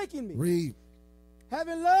have forsaken me. Read.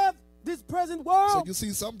 Having loved this present world. So you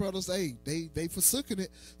see some brothers, they forsaken it.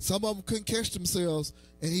 Some of them couldn't catch themselves,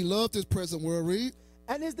 and he loved this present world. Read.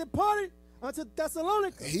 and is departed unto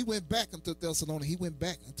Thessalonica. He went back into Thessalonica. He went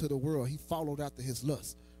back into the world. He followed after his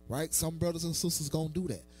lust, right? Some brothers and sisters gonna do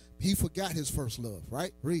that. He forgot his first love,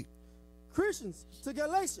 right? Read. Cretans to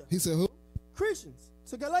Galatia. He said who? Cretans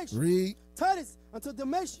to Galatia. Read. Titus unto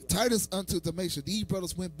Dalmatia. Titus unto Dalmatia. These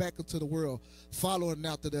brothers went back into the world following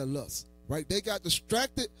after their lust, right? They got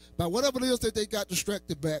distracted by whatever it is that they got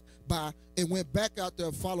distracted back by and went back out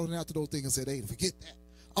there following after those things and said, hey, forget that.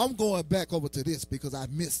 I'm going back over to this because I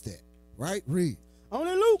missed that, right? Read.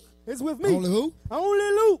 Only Luke is with me. Only who?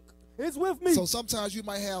 Only Luke is with me. So sometimes you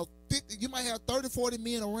might have 30, 40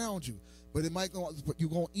 men around you, but you're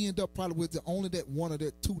going to end up probably with only that one or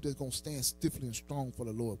that two that's going to stand stiffly and strong for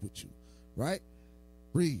the Lord with you, right?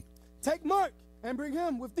 Read. Take Mark and bring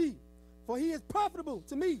him with thee, for he is profitable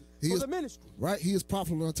to me for the ministry. Right? He is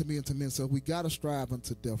profitable unto me and to men. So we got to strive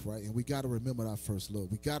unto death, right? And we got to remember our first love.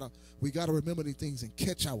 We got to remember these things and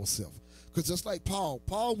catch ourselves. Because just like Paul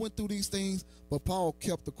went through these things, but Paul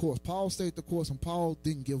kept the course. Paul stayed the course, and Paul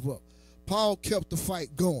didn't give up. Paul kept the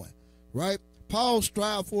fight going, right? Paul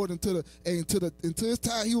strived for it until his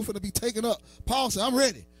time he was going to be taken up. Paul said, I'm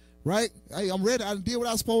ready, right? Hey, I'm ready. I did what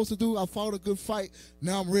I was supposed to do. I fought a good fight.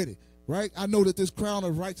 Now I'm ready, right? I know that this crown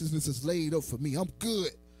of righteousness is laid up for me. I'm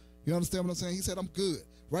good. You understand what I'm saying? He said, I'm good,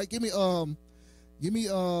 right? Give me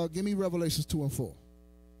Revelations 2 and 4.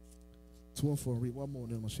 2 and 4. Read one more,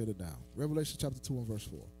 and then I'm going to shut it down. Revelation chapter 2 and verse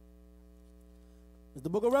 4. It's the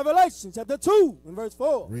book of Revelation, chapter 2 and verse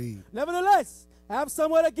 4. Read. Nevertheless, I have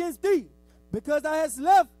somewhat against thee, because thou hast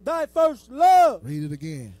left thy first love. Read it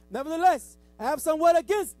again. Nevertheless, I have somewhat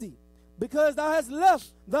against thee, because thou hast left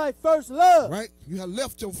thy first love. Right? You have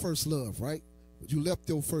left your first love, right? You left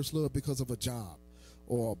your first love because of a job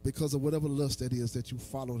or because of whatever lust that is that you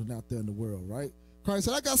followed out there in the world, right? Christ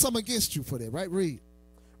said, I got something against you for that, right? Read.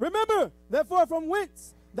 Remember, therefore, from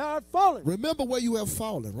whence thou art fallen. Remember where you have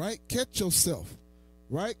fallen, right? Catch yourself,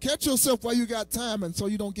 right? Catch yourself while you got time and so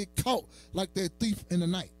you don't get caught like that thief in the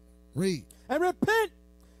night. Read. And repent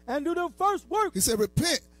and do the first work. He said,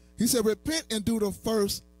 repent. He said, repent and do the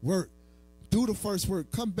first work. Do the first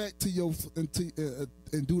work. Come back to and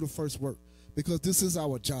do the first work because this is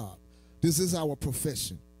our job. This is our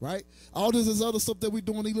profession, right? All this is other stuff that we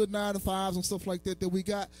doing, these little 9 to 5s and stuff like that we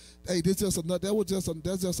got. Hey, that's just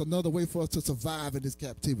another way for us to survive in this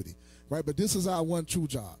captivity, right? But this is our one true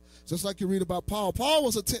job. Just like you read about Paul. Paul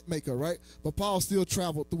was a tent maker, right? But Paul still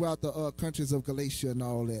traveled throughout the countries of Galatia and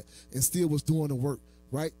all that, and still was doing the work,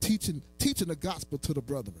 right? Teaching the gospel to the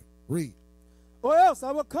brethren. Read. Or else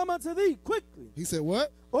I will come unto thee quickly. He said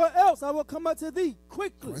what? Or else I will come unto thee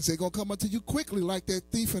quickly. He said going to come unto you quickly like that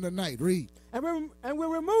thief in the night. Read. And will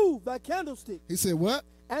remove thy candlestick. He said what?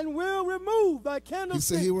 And will remove thy candlestick. He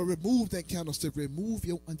said he will remove that candlestick. Remove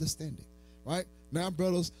your understanding. Right? Now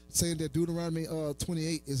brothers saying that Deuteronomy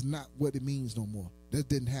 28 is not what it means no more. That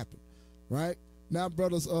didn't happen. Right? Now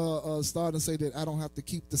brothers starting to say that I don't have to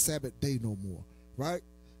keep the Sabbath day no more. Right?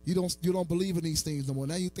 You don't believe in these things no more.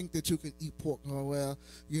 Now you think that you can eat pork. Oh well,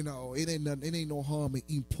 you know, it ain't no harm in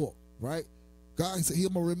eating pork, right? God said He's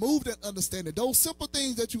gonna remove that understanding. Those simple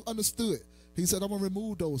things that you understood. He said, I'm gonna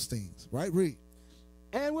remove those things. Right? Read.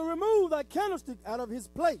 And will remove thy candlestick out of his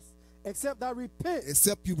place, except thou repent.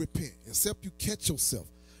 Except you repent. Except you catch yourself,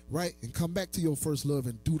 right? And come back to your first love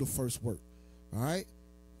and do the first work. All right?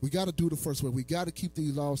 We got to do the first work. We got to keep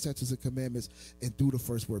these laws, statutes, and commandments and do the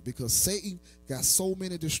first work because Satan got so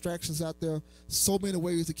many distractions out there, so many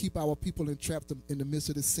ways to keep our people entrapped in the midst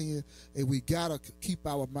of the sin, and we got to keep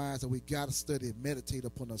our minds and we got to study and meditate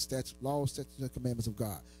upon the laws, statutes, and commandments of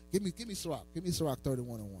God. Give me Sirach. Give me Sirach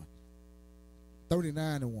 31 and 1.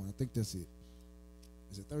 39 and 1. I think that's it.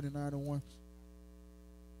 Is it 39 and 1?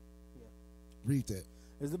 Yeah. Read that.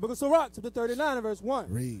 It's the book of Sirach, chapter 39 and verse 1.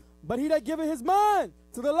 Read. But he that giveth his mind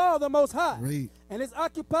to the law of the Most High, Read. and is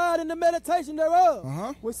occupied in the meditation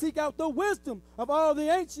thereof, will seek out the wisdom of all the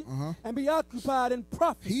ancient, and be occupied in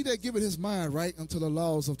prophecy. He that giveth his mind, right, unto the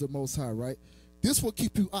laws of the Most High, right? This will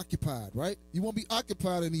keep you occupied, right? You won't be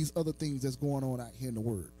occupied in these other things that's going on out here in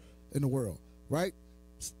the world, right?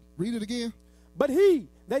 Read it again. But he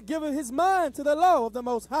that giveth his mind to the law of the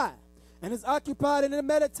Most High, and is occupied in the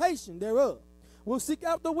meditation thereof, will seek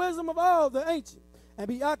out the wisdom of all the ancient, and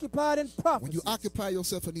be occupied in prophecies. When you occupy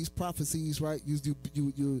yourself in these prophecies, right, you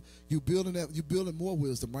building more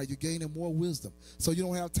wisdom, right? You're gaining more wisdom, so you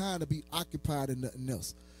don't have time to be occupied in nothing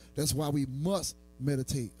else. That's why we must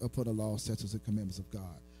meditate upon the law, statutes, and commandments of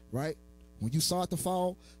God, right? When you start to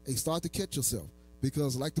fall, you start to catch yourself,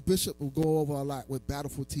 because like the bishop will go over a lot with battle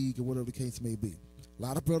fatigue and whatever the case may be. A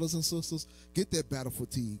lot of brothers and sisters get that battle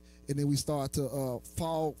fatigue, and then we start to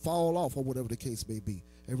fall off or whatever the case may be,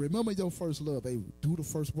 Hey, remember your first love. Hey, do the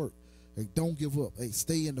first work. Hey, don't give up. Hey,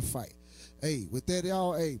 stay in the fight. Hey, with that,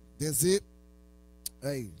 y'all, hey, that's it.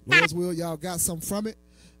 Hey, Lord's will, y'all got something from it.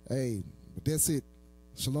 Hey, but that's it.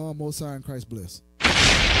 Shalom, Most High, and Christ bless.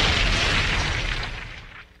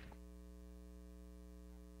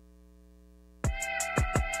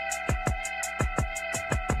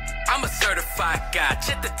 I'm a certified guy,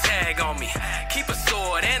 check the tag on me. Keep a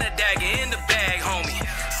sword and a dagger in the bag, homie.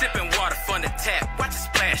 Sipping water from the tap, watch it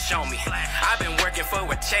splash on me. I've been working for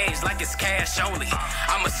a change like it's cash only.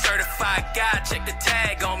 I'm a certified guy, check the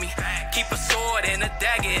tag on me. Keep a sword and a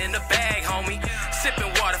dagger in the bag, homie.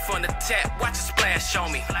 Sipping water from the tap, watch it splash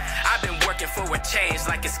on me. I've been working for a change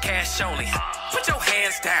like it's cash only. Put your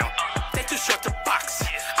hands down, they too short to box.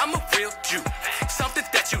 I'm a real Jew, something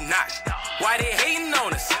that you not. Why they hating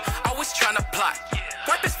on us? Always trying to plot.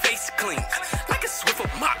 Wipe his face clean, like a Swift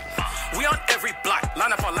mop. We on every block,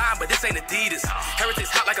 line up on line, but this ain't Adidas. Heritage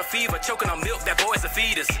hot like a fever, choking on milk, that boy's a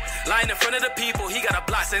fetus. Lying in front of the people, he got a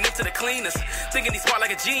block, send it to the cleaners. Thinking he's smart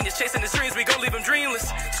like a genius, chasing his dreams, we gon' leave him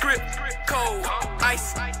dreamless. Script, cold,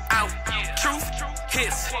 ice, out. Truth,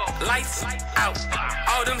 hits, lights, out.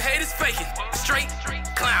 All them haters faking, straight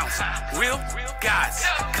clowns. Real guys,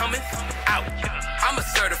 coming out. I'm a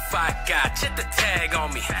certified guy, check the tag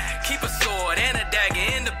on me. Keep a sword and a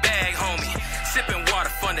dagger in the bag, homie. Sipping water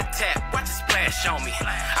from the tap, watch it splash on me.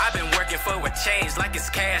 I've been working for a change like it's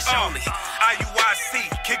cash only.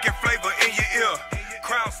 IUIC, kicking flavor in your ear.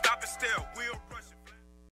 Crowd stopping still, we'll